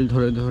ট্রেল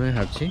ধরে ধরে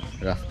হাঁটছি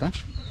রাস্তা,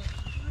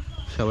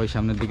 সবাই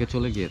সামনের দিকে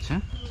চলে গিয়েছে।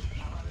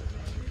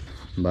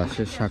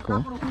 বাসের সাঁকো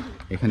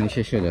এখানে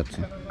শেষ হয়ে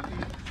যাচ্ছে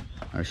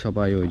আর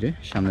সবাই ওই যে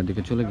সামনের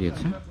দিকে চলে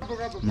গিয়েছে।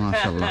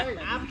 মাশাআল্লাহ,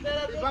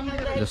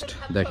 জাস্ট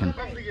দেখেন,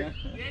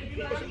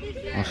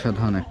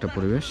 অসাধারণ একটা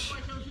পরিবেশ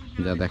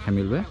যা দেখা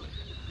মিলবে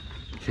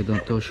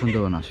শুধুমাত্র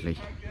সুন্দরবন আসলেই।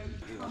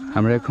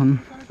 আমরা এখন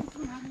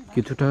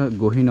কিছুটা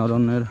গহীন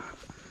অরণ্যের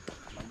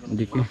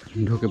দিকে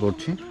ঢুকে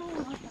পড়ছি।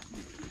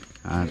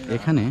 আর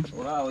এখানে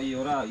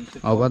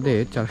অবাধে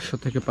 400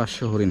 থেকে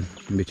 500 হরিণ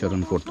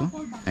বিচরণ করতো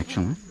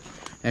একসময়,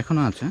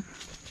 এখনো আছে,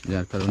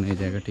 যার কারণে এই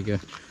জায়গাটিকে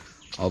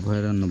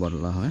অভয়ারণ্য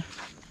বলা হয়।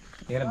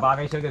 এখানে বাঘ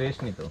এসে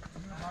রেস্ট নিত।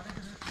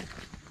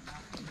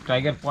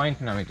 টাইগার পয়েন্ট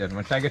নাম এটা,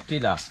 মানে টাইগার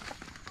টিলা।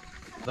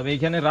 তবে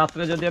এইখানে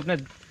রাত্রে যদি আপনি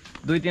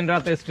 2-3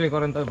 রাত স্টে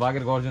করেন তবে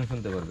বাঘের গর্জন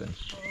শুনতে পারবেন।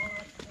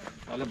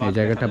 এই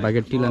জায়গাটা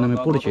বাঘের টিলা নামে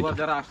পরিচিত।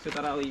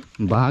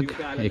 বাঘ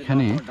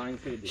এখানে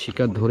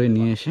শিকার ধরে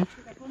নিয়ে এসে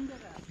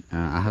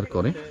আহার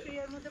করে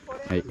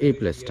এই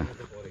প্লেসটা।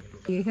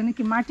 এখানে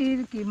কি মাটির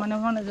কি মানে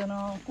মনে যেন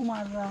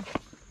কুমাররা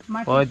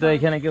হয়তো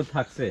এখানে কেউ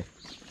থাকছে,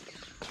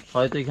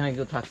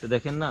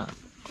 দেখেন না,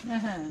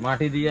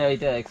 মাটি দিয়ে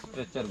এটা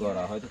এক্সট্রাকচার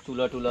করা, হয়তো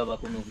চুলা টুলা বা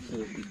কোনো কিছু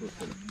কি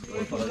করছে।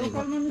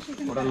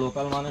 ওটা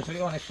লোকাল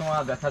মানুষেরই অনেক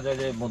সময় দেখা যায়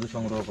যে মধু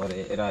সংগ্রহ করে,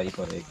 এরা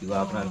করে, কিংবা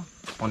আপনার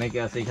অনেকে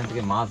আছে এখান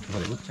থেকে মাছ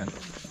ধরে, বুঝছেন,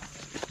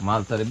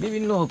 মাছ ধরে,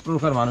 বিভিন্ন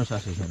প্রকার মানুষ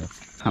আসে এখানে।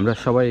 আমরা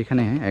সবাই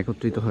এখানে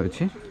একত্রিত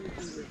হয়েছি।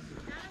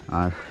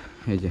 আর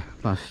এই যে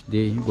পাশ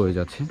দিয়েই বয়ে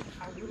যাচ্ছে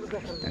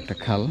একটা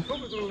খাল,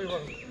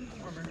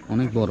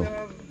 অনেক বড়।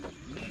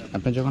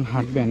 আপনি যখন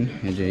হাঁটবেন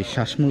এই যে এই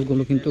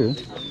শ্বাসমূলগুলো কিন্তু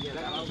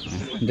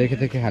দেখে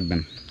দেখে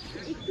হাঁটবেন।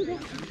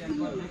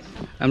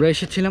 আমরা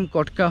এসেছিলাম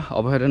কটকা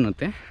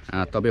অভয়ারণ্যতে,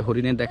 তবে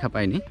হরিণের দেখা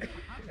পাইনি,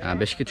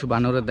 বেশ কিছু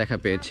বানরের দেখা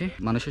পেয়েছি।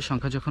 মানুষের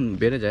সংখ্যা যখন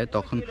বেড়ে যায়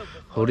তখন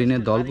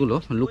হরিণের দলগুলো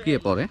লুকিয়ে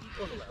পড়ে।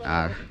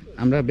 আর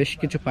আমরা বেশ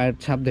কিছু পায়ের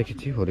ছাপ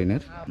দেখেছি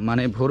হরিণের,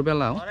 মানে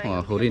ভোরবেলাও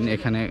হরিণ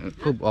এখানে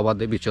খুব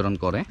অবাধে বিচরণ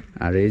করে।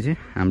 আর এই যে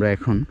আমরা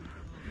এখন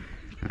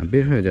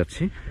বের হয়ে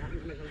যাচ্ছি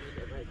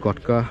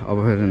কটকা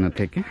অভয়ারণ্য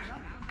থেকে।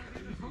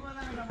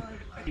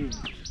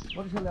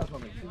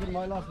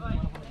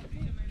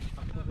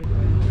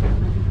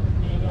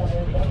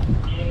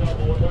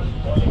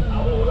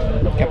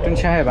 ক্যাপ্টেন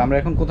সাহেব, আমরা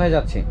এখন কোথায়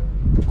যাচ্ছি?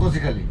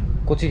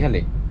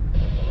 কচিখালি।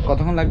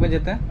 কতক্ষণ লাগবে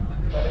যেতে?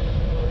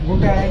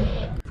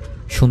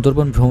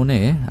 সুন্দরবন ভ্রমণে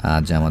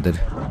আজ আমাদের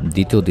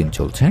দ্বিতীয় দিন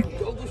চলছে।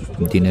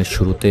 দিনের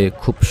শুরুতে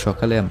খুব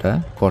সকালে আমরা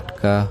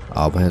কটকা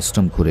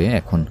অভয়াশ্রম ঘুরে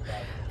এখন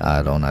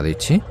রওনা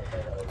দিচ্ছি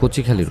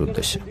কচিখালির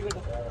উদ্দেশ্যে।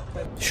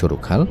 সরু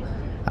খাল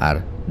আর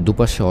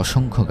দুপাশে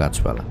অসংখ্য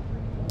গাছপালা,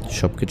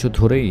 সব কিছু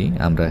ধরেই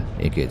আমরা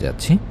এগিয়ে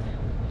যাচ্ছি।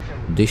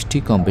 দৃষ্টি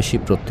কম বেশি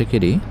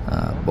প্রত্যেকেরই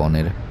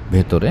বনের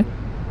ভেতরে,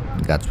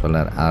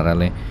 গাছপালার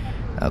আড়ালে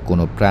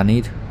কোনো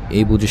প্রাণীর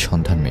এই বুঝি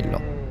সন্ধান মিলল।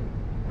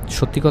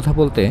 সত্যি কথা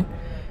বলতে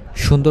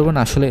সুন্দরবন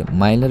আসলে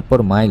মাইলের পর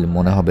মাইল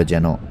মনে হবে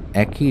যেন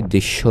একই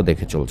দৃশ্য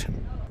দেখে চলছেন।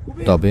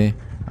 তবে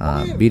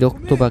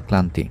বিরক্ত বা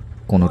ক্লান্তি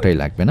কোনোটাই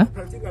লাগবে না।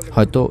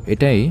 হয়তো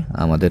এটাই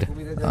আমাদের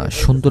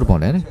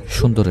সুন্দরবনের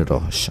সুন্দরের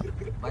রহস্য।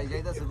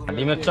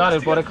 ডিমের চার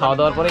এরপরে খাওয়া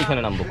দাওয়ার পরে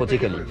এখানে নামবো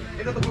কচিখালি।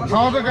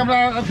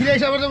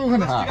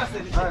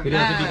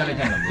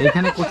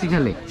 এখানে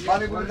কচিখালি,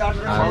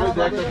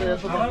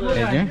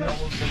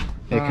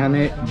 এখানে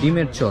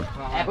ডিমের চর।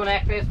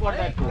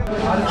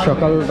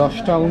 সকাল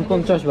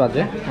 10:49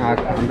 বাজে আর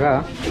আমরা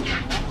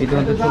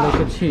ইতিমধ্যে চলে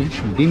এসেছি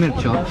ডিমের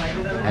চর।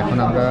 এখন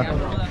আমরা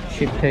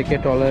শিপ থেকে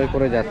ট্রলারে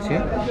করে যাচ্ছি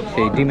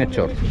সেই ডিমের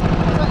চর।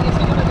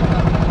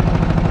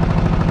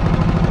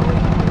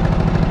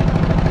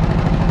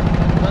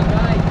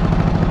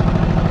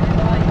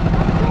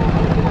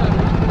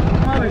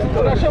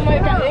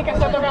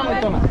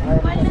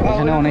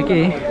 এখানে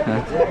অনেকেই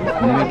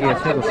নেমে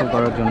গিয়েছে গোসল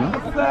করার জন্য।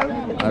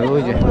 আর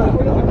ওই যে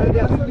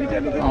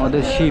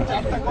আমাদের শিপ।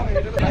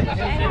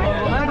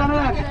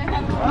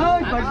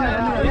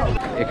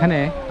 এখানে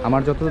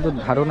আমার যতদূর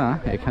ধারণা,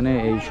 এখানে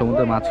এই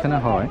সমুদ্রের মাঝখানে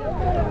হয়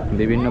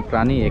বিভিন্ন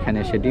প্রাণী এখানে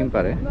এসে ডিম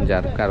পারে,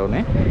 যার কারণে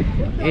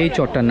এই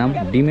চরটার নাম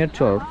ডিমের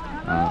চর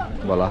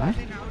বলা হয়।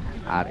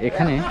 আর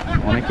এখানে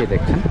অনেকেই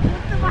দেখছেন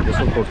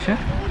গোসল করছে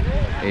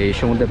এই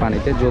সমুদ্রের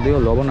পানিতে, যদিও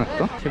লবণাক্ত।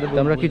 সেটা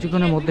আমরা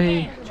কিছুক্ষণের মধ্যেই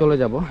চলে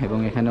যাব এবং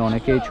এখানে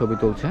অনেকেই ছবি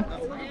তুলছে,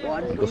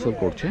 গোসল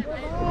করছে।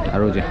 আর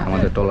ওই যে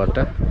আমাদের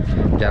ট্রলারটা,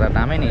 যারা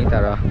নামেনি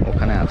তারা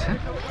ওখানে আছে,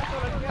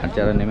 আর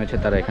যারা নেমেছে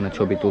তারা এখানে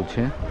ছবি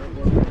তুলছে,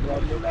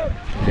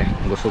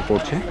 গোসল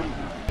করছে।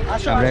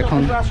 আমরা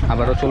এখন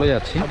আবারও চলে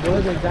যাচ্ছি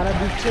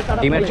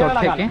ডিমের চর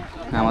থেকে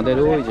আমাদের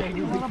ওই যে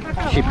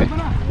শিপে।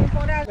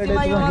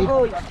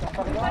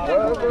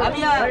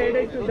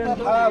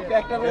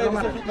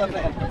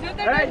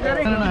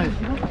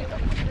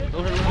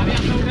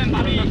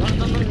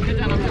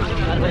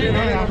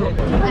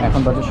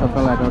 এখন বাজে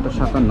সকাল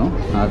 11:57,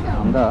 আর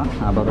আমরা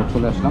আবারও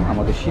চলে আসলাম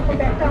আমাদের শিপে।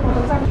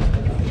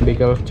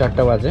 বিকাল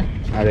 4টা বাজে,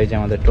 আর এই যে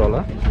আমাদের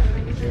ট্রলার,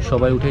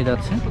 সবাই উঠে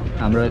যাচ্ছে।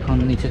 আমরা এখন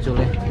নিচে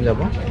চলে যাব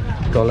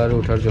ট্রলারে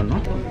ওঠার জন্য।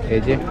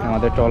 এই যে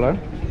আমাদের ট্রলার,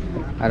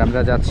 আর আমরা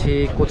যাচ্ছি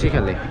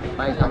কচিখালে।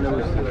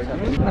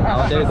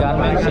 আমাদের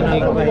গার্মেন্টস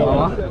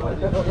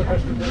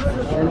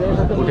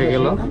উঠে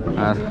গেল,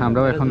 আর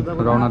আমরাও এখন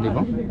রওনা দিব।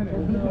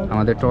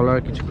 আমাদের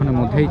ট্রলার কিছুক্ষণের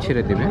মধ্যেই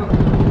ছেড়ে দেবে।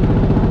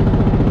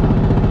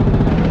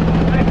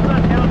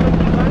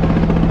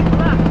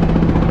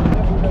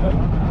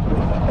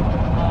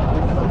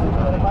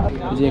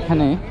 যে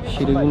এখানে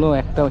সিঁড়িগুলো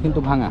একটাও কিন্তু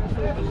ভাঙা,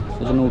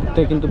 এই জন্য উঠতে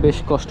কিন্তু বেশ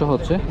কষ্ট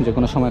হচ্ছে, যে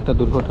কোনো সময় একটা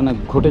দুর্ঘটনা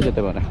ঘটে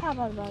যেতে পারে।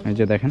 এই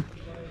যে দেখেন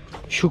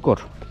শূকর,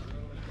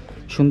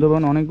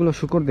 সুন্দরবন অনেকগুলো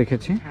শূকর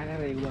দেখেছি।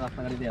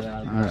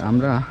 আর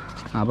আমরা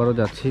আবারও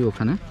যাচ্ছি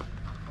ওখানে,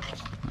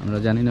 আমরা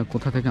জানি না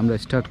কোথা থেকে আমরা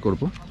স্টার্ট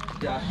করব।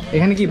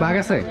 এখানে কি বাঘ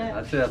আছে?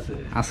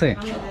 আছে,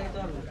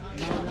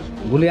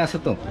 গুলি আছে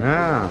তো?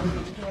 হ্যাঁ,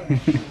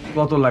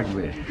 কত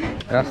লাগবে?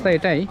 রাস্তা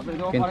এটাই,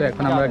 কিন্তু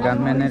এখন আমরা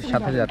গানম্যানের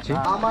সাথে যাচ্ছি।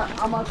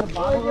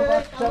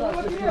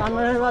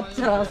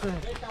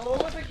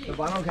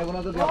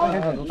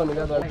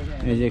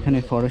 এই যে এখানে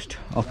ফরেস্ট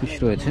অফিস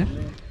রয়েছে,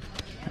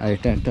 আর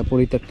এটা একটা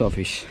পরিত্যক্ত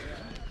অফিস।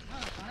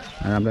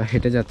 আর আমরা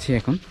হেঁটে যাচ্ছি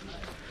এখন।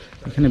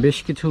 এখানে বেশ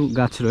কিছু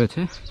গাছ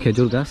রয়েছে,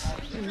 খেজুর গাছ,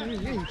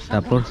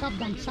 তারপর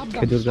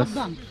খেজুর গাছ,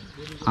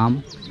 আম,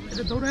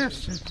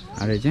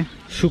 আর এই যে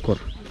শূকর।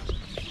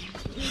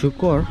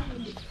 শূকর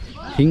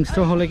হিংস্র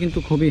হলে কিন্তু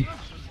খুবই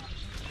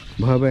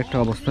ভয়াবহ একটা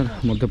অবস্থার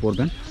মধ্যে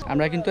পড়বেন।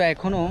 আমরা কিন্তু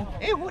এখনো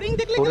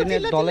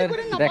হরিণের দলের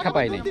দেখা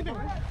পাইনি,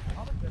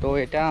 তো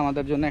এটা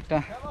আমাদের জন্য একটা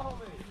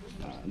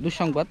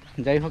দুঃসংবাদ।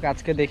 যাই হোক,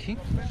 আজকে দেখি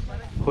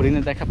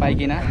হরিণের দেখা পাই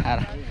কিনা। আর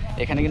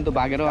এখানে কিন্তু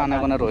বাঘেরও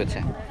আনাগোনা রয়েছে,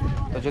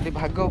 তো যদি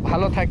ভাগ্য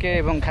ভালো থাকে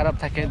এবং খারাপ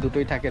থাকে,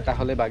 দুটোই থাকে,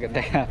 তাহলে বাঘের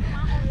দেখা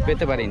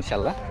পেতে পারি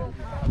ইনশাল্লাহ।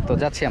 তো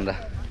যাচ্ছি আমরা।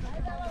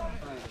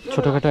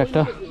 ছোটোখাটো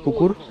একটা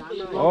পুকুর,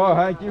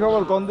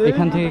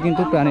 এখান থেকে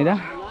কিন্তু প্রাণীরা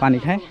পানি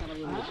খায়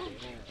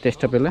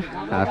চেষ্টা পেলে।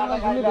 আর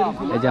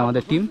এই যে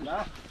আমাদের টিম,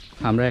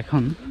 আমরা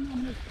এখন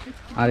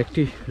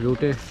আরেকটি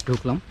রুটে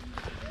ঢুকলাম।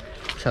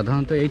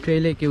 সাধারণত এই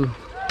ট্রেইলে কেউ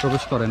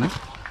প্রবেশ করে না,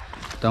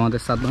 তো আমাদের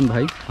সাদমান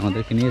ভাই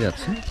আমাদেরকে নিয়ে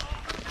যাচ্ছে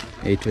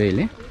এই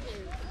ট্রেইলে।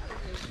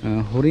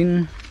 হরিণ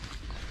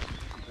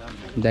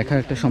দেখার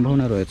একটা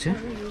সম্ভাবনা রয়েছে,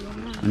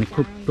 মানে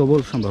খুব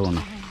প্রবল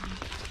সম্ভাবনা।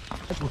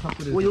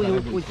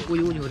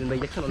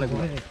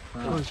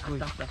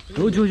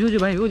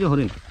 ভাই ওই যে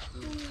হরিণ,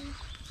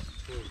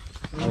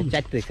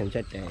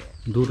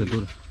 দূরে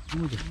দূরে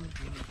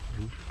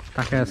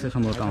তাকায় আছে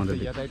সম্ভবত আমাদের।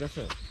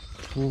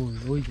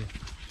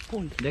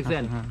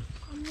 দেখছেন?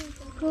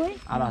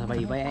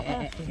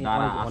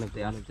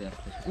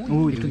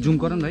 একটু জুম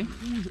করেন ভাই,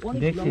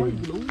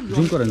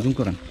 জুম করেন, জুম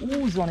করেন।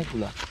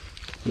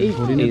 এই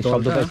হরিণের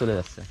শব্দটা চলে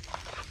যাচ্ছে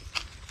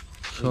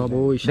সব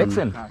ওই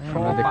দেখছেন,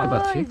 আমরা দেখতে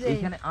পাচ্ছি।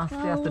 এইখানে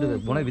আস্তে আস্তে ঢুকে,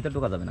 বনের ভিতর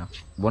ঢোকা যাবে না,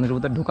 বনের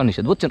ভিতর ঢোকা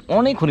নিষেধ, বুঝছেন?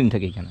 অনেক হরিণ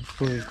থাকে এখানে।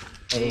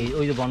 এই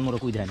ওই যে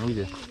বনমোরক, ওই দেখেন, ওই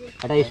যে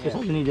একটা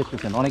স্পেশাল জিনিস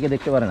দেখতেছেন, অনেকে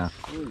দেখতে পারে না।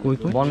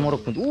 বনমোরক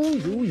কিন্তু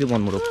ওই যে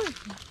বনমোরক,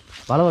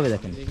 ভালোভাবে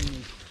দেখেন।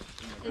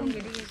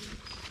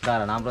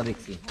 দাঁড়ান, আমরা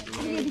দেখছি।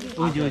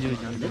 ওই যে ওই যে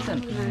দেখছেন,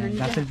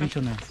 গাছের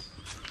পিছনে,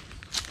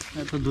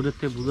 এত দূরের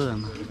থেকে বোঝা যায়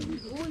না।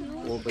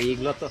 ও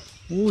এইগুলো তো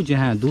ওই যে,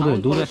 হ্যাঁ, দূরে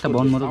দূরে একটা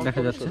বনমোরক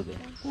দেখা যাচ্ছে।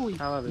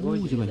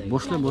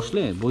 বসলে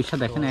বসলে বৈশা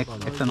দেখেন,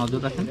 একটা নজর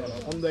রাখেন।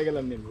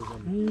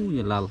 ওই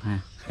যে লাল,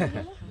 হ্যাঁ,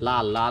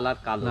 লাল লাল আর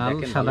কালো, লাল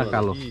সাদা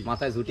কালো,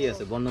 মাথায় ঝুটি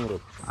আছে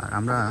বনমোরক। আর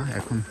আমরা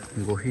এখন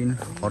গহীন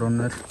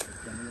অরণ্যের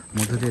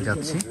মধ্য দিয়ে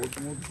যাচ্ছি।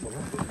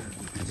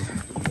 এই যে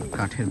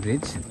কাঠের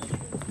ব্রিজ,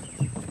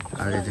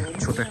 আর এই যে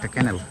ছোট একটা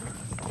ক্যানেল।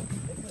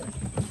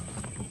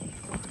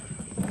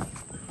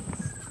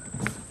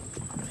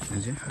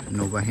 এই যে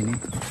নৌবাহিনী,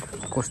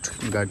 কোস্ট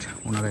গার্ড,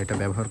 ওনারা এটা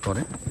ব্যবহার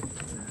করে।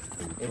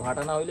 এই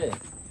ভাটা না হইলে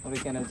আমি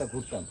ক্যানেলটা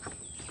ঘুরতাম,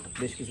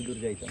 বেশ কিছু দূর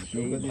যাইতাম।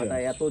 এই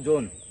ভাটায় এত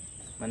জন,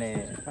 মানে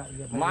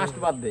মাস্ট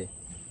বাঁধবে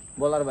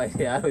বলার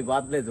বাইরে, আর ওই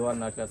বাঁধলে জোয়ার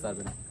নাটকা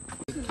আসবে না।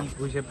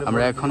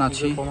 আমরা এখন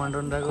আছি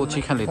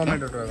কচিখালিতে,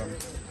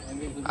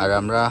 আর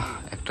আমরা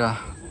একটা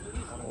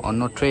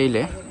অন্য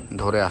ট্রেইলে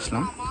ধরে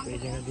আসলাম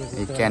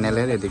এই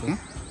ক্যানেলের এদিকে।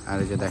 আর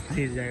এই যে দেখেন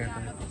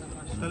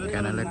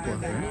ক্যানেলে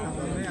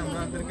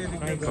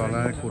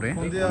ট্রলার করে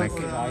অনেক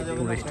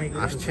টুরিস্ট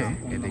আসছে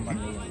এদিকে।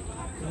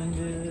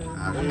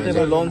 আর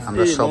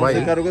আমরা সবাই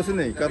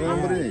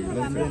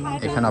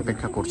এখানে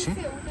অপেক্ষা করছি।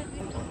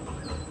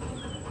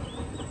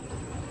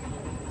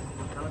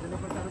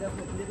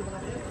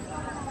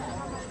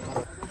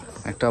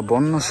 একটা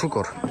বন্য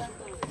শূকর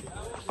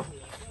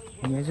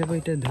নিয়ে যাবো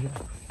এটা ধরে।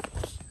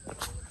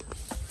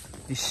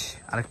 ইস,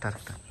 আরেকটা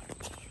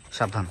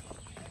সাবধান।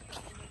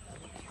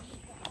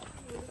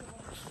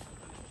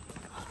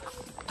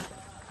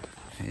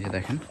 এই যে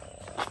দেখেন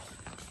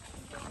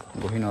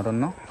গহীন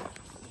অরণ্য,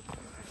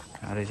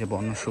 আর এই যে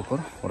বন্য শূকর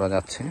ওরা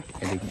যাচ্ছে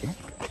এদিক দিয়ে।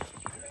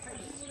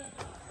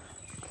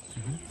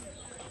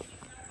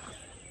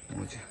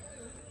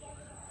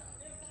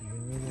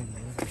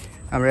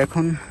 আমরা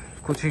এখন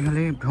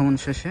কচিখালি ভ্রমণ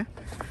শেষে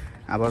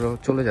আবারও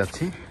চলে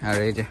যাচ্ছি। আর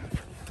এই যে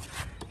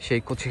সেই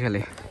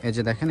কচিখালি, এই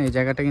যে দেখেন এই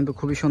জায়গাটা কিন্তু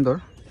খুবই সুন্দর।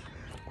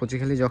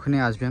 কচিখালি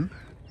যখনই আসবেন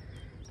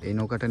এই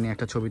নৌকাটা নিয়ে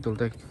একটা ছবি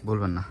তুলতে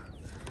ভুলবেন না।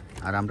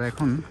 আর আমরা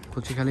এখন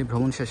কচিখালি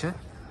ভ্রমণ শেষে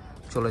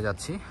চলে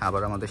যাচ্ছি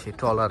আবার আমাদের সেই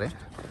ট্রলারে।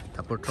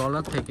 তারপর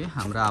ট্রলার থেকে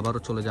আমরা আবারও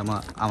চলে যাব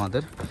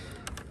আমাদের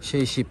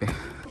সেই শিপে।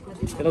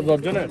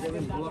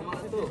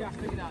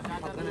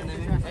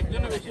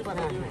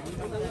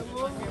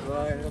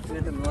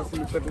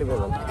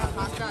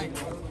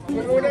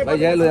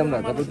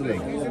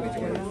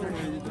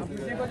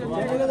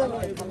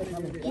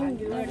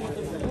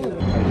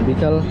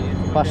 বিকাল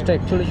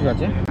 5:41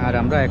 বাজে, আর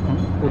আমরা এখন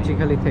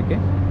কচিখালি থেকে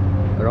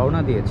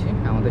রওনা দিয়েছি।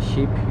 আমাদের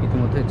শিপ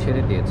ইতিমধ্যে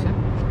ছেড়ে দিয়েছে।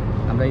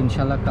 আমরা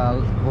ইনশাল্লাহ কাল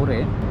ভোরে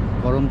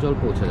করমজল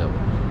পৌঁছে যাব।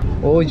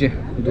 ওই যে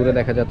দূরে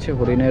দেখা যাচ্ছে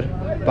হরিণের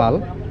পাল,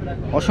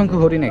 অসংখ্য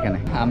হরিণ এখানে।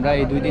 আমরা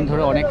এই 2 দিন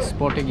ধরে অনেক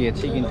স্পটে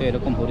গিয়েছি, কিন্তু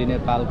এরকম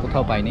হরিণের পাল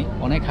কোথাও পাইনি।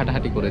 অনেক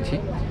হাঁটাহাঁটি করেছি।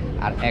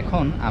 আর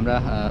এখন আমরা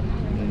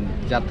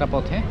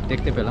যাত্রাপথে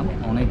দেখতে পেলাম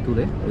অনেক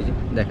দূরে ওই যে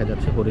দেখা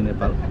যাচ্ছে হরিণের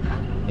পাল।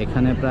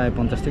 এখানে প্রায়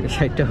 50 থেকে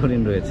 60টা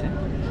হরিণ রয়েছে,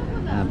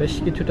 বেশ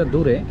কিছুটা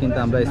দূরে, কিন্তু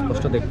আমরা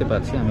স্পষ্ট দেখতে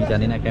পাচ্ছি। আমি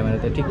জানি না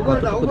ক্যামেরাতে ঠিক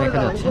কতটুকু দেখা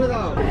যাচ্ছে।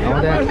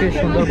 আমাদের আজকে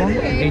সুন্দরবন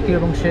দ্বিতীয়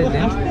এবং শেষ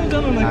দিন,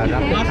 আর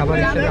রাতের খাবার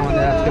হিসেবে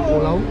আমাদের আজকে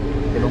পোলাও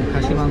এবং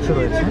খাসি মাংস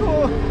রয়েছে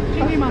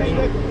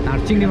আর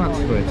চিংড়ি মাছ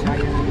রয়েছে।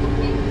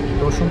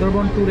 তো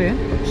সুন্দরবন ট্যুরে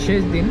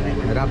শেষ দিন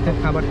রাতের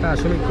খাবারটা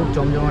আসলে খুব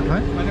জমজমাট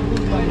হয়।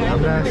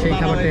 আমরা সেই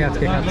খাবারটাই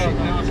আজকে খাচ্ছি।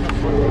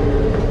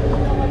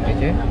 এই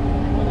যে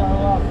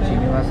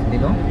চিংড়ি মাছ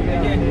দিল,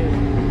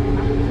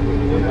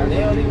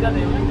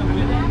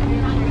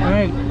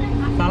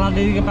 সালাদ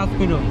এদিকে পাস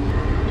করো।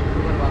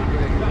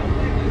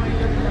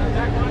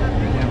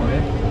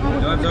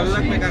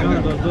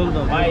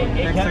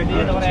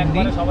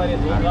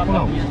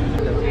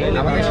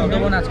 আমাদের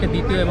সুন্দরবন আজকে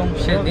দ্বিতীয় এবং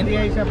শেষ দিন।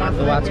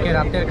 তো আজকে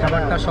রাতের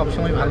খাবারটা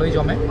সবসময় ভালোই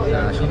জমে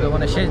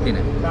সুন্দরবনের শেষ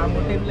দিনে।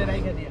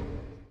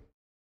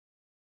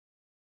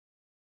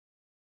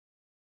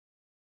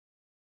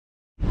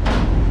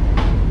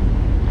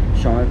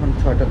 সময় এখন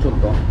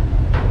 6:14,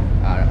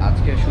 আর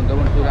আজকে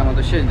সুন্দরবন ট্যুরে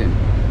আমাদের শেষ দিন।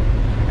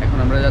 এখন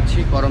আমরা যাচ্ছি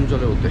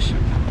করমজলের উদ্দেশ্যে।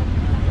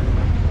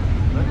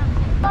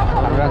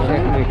 আমরা আছি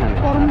এখন এখানে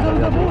করমজল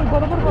যাব,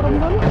 বরাবর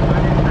করমজল।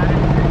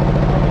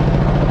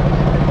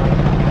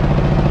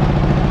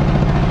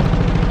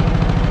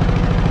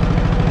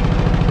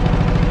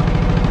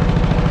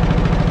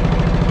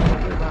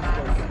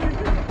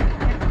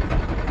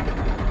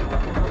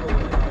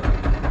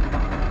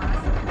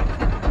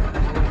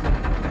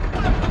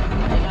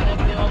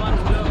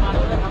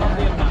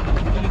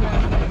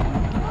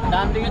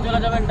 ডান দিকে চলে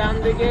যাবেন, ডান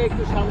দিকে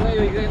একটু সামনে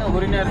ওইখানে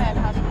হরিণের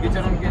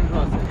বিচরণ কেন্দ্র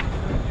আছে।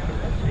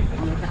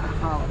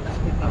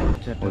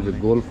 ওই যে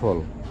গোল ফল,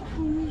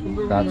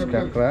 তাজ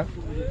কাঁকড়া,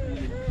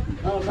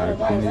 আর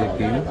কুমিরের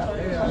ডিম,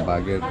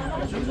 বাঘের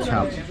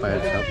ছাপ,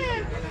 পায়ের ছাপ,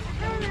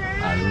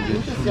 আর ওই যে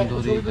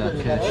সুন্দরী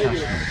গাছের শাসন।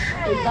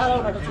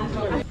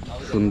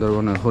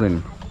 সুন্দরবনের হরিণ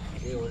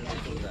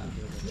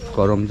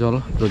করমজল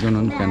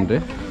প্রজনন কেন্দ্রে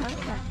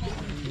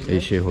এই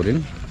সেই হরিণ,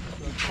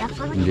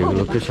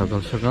 যেগুলোকে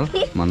সকাল সকাল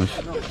মানুষ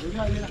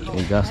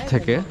এই গাছ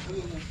থেকে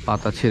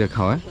পাতা ছিঁড়ে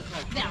খাওয়ায়।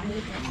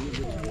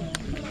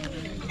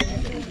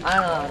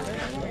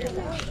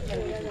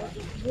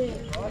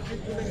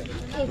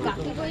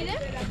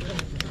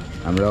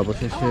 আমরা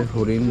অবশেষে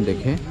হরিণ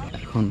দেখে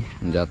এখন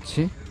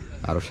যাচ্ছি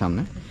আরো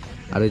সামনে।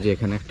 আর এই যে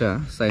এখানে একটা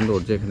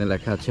সাইনবোর্ড, যেখানে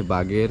লেখা আছে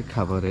বাঘের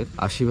খাবারের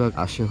 80%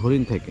 আসে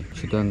হরিণ থেকে,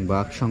 সুতরাং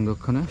বাঘ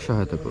সংরক্ষণে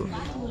সহায়তা করুন।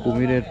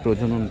 কুমিরের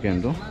প্রজনন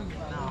কেন্দ্র।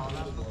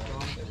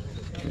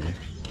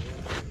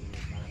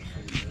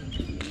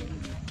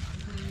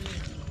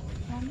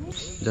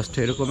 জাস্ট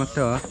এরকম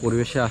একটা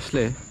পরিবেশে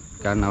আসলে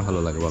কার না ভালো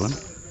লাগে বলেন।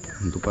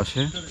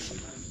 দুপাশে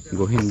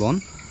গহীন বন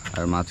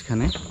আর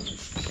মাঝখানে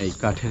এই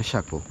কাঠের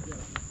সাঁকো।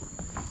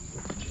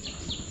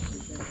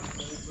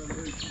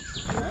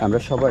 আমরা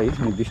সবাই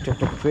নির্দিষ্ট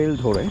একটা ট্রেল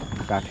ধরে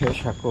কাঠের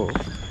সাঁকো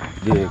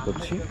দিয়ে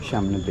এগোচ্ছি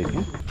সামনের দিকে।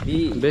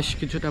 বেশ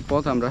কিছুটা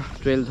পথ আমরা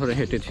ট্রেল ধরে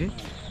হেঁটেছি,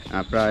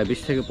 প্রায় 20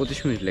 থেকে 25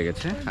 মিনিট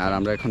লেগেছে। আর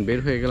আমরা এখন বের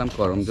হয়ে গেলাম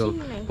করমজল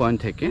পয়েন্ট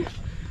থেকে।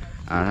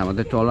 আর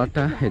আমাদের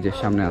ট্রলারটা এই যে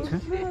সামনে আছে।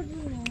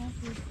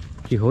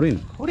 কি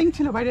হরিণ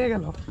ছিল বাইরে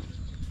গেল।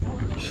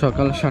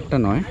 সকাল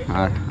 7:09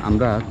 আর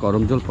আমরা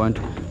করমজল পয়েন্ট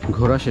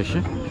ঘোরা শেষে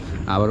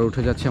আবার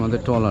উঠে যাচ্ছি আমাদের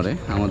ট্রলারে।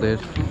 আমাদের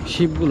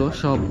শিপগুলো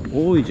সব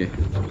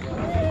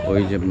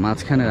ওই যে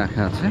মাঝখানে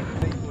রাখা আছে।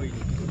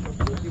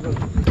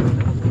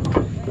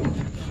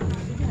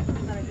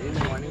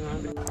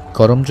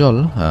 করমজল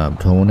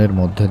ভ্রমণের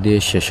মধ্যে দিয়ে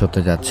শেষ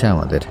হতে যাচ্ছে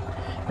আমাদের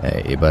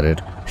এবারের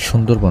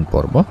সুন্দরবন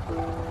পর্ব।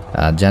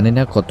 জানি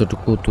না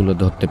কতটুকু তুলে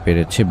ধরতে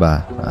পেরেছি বা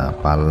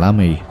পারলাম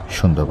এই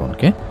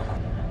সুন্দরবনকে,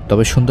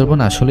 তবে সুন্দরবন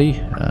আসলেই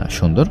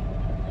সুন্দর।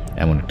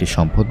 এমন একটি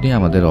সম্পদ নিয়ে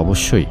আমাদের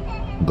অবশ্যই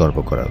গর্ব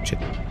করা উচিত।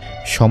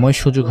 সময়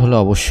সুযোগ হলে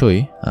অবশ্যই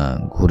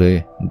ঘুরে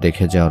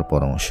দেখে যাওয়ার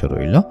পরামর্শ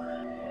রইল।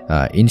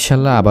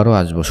 ইনশাল্লাহ আবারও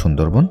আসবো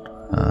সুন্দরবন,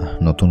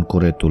 নতুন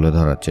করে তুলে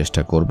ধরার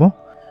চেষ্টা করব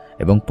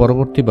এবং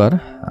পরবর্তীবার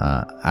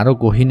আরও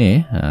গহীনে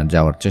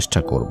যাওয়ার চেষ্টা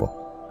করব।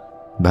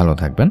 ভালো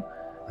থাকবেন,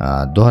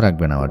 দোয়া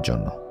রাখবেন আমার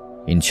জন্য।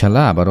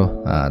 ইনশাল্লাহ আবারও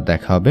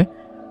দেখা হবে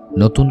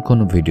নতুন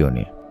কোনো ভিডিও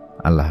নিয়ে।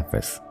 আল্লাহ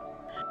হাফেজ।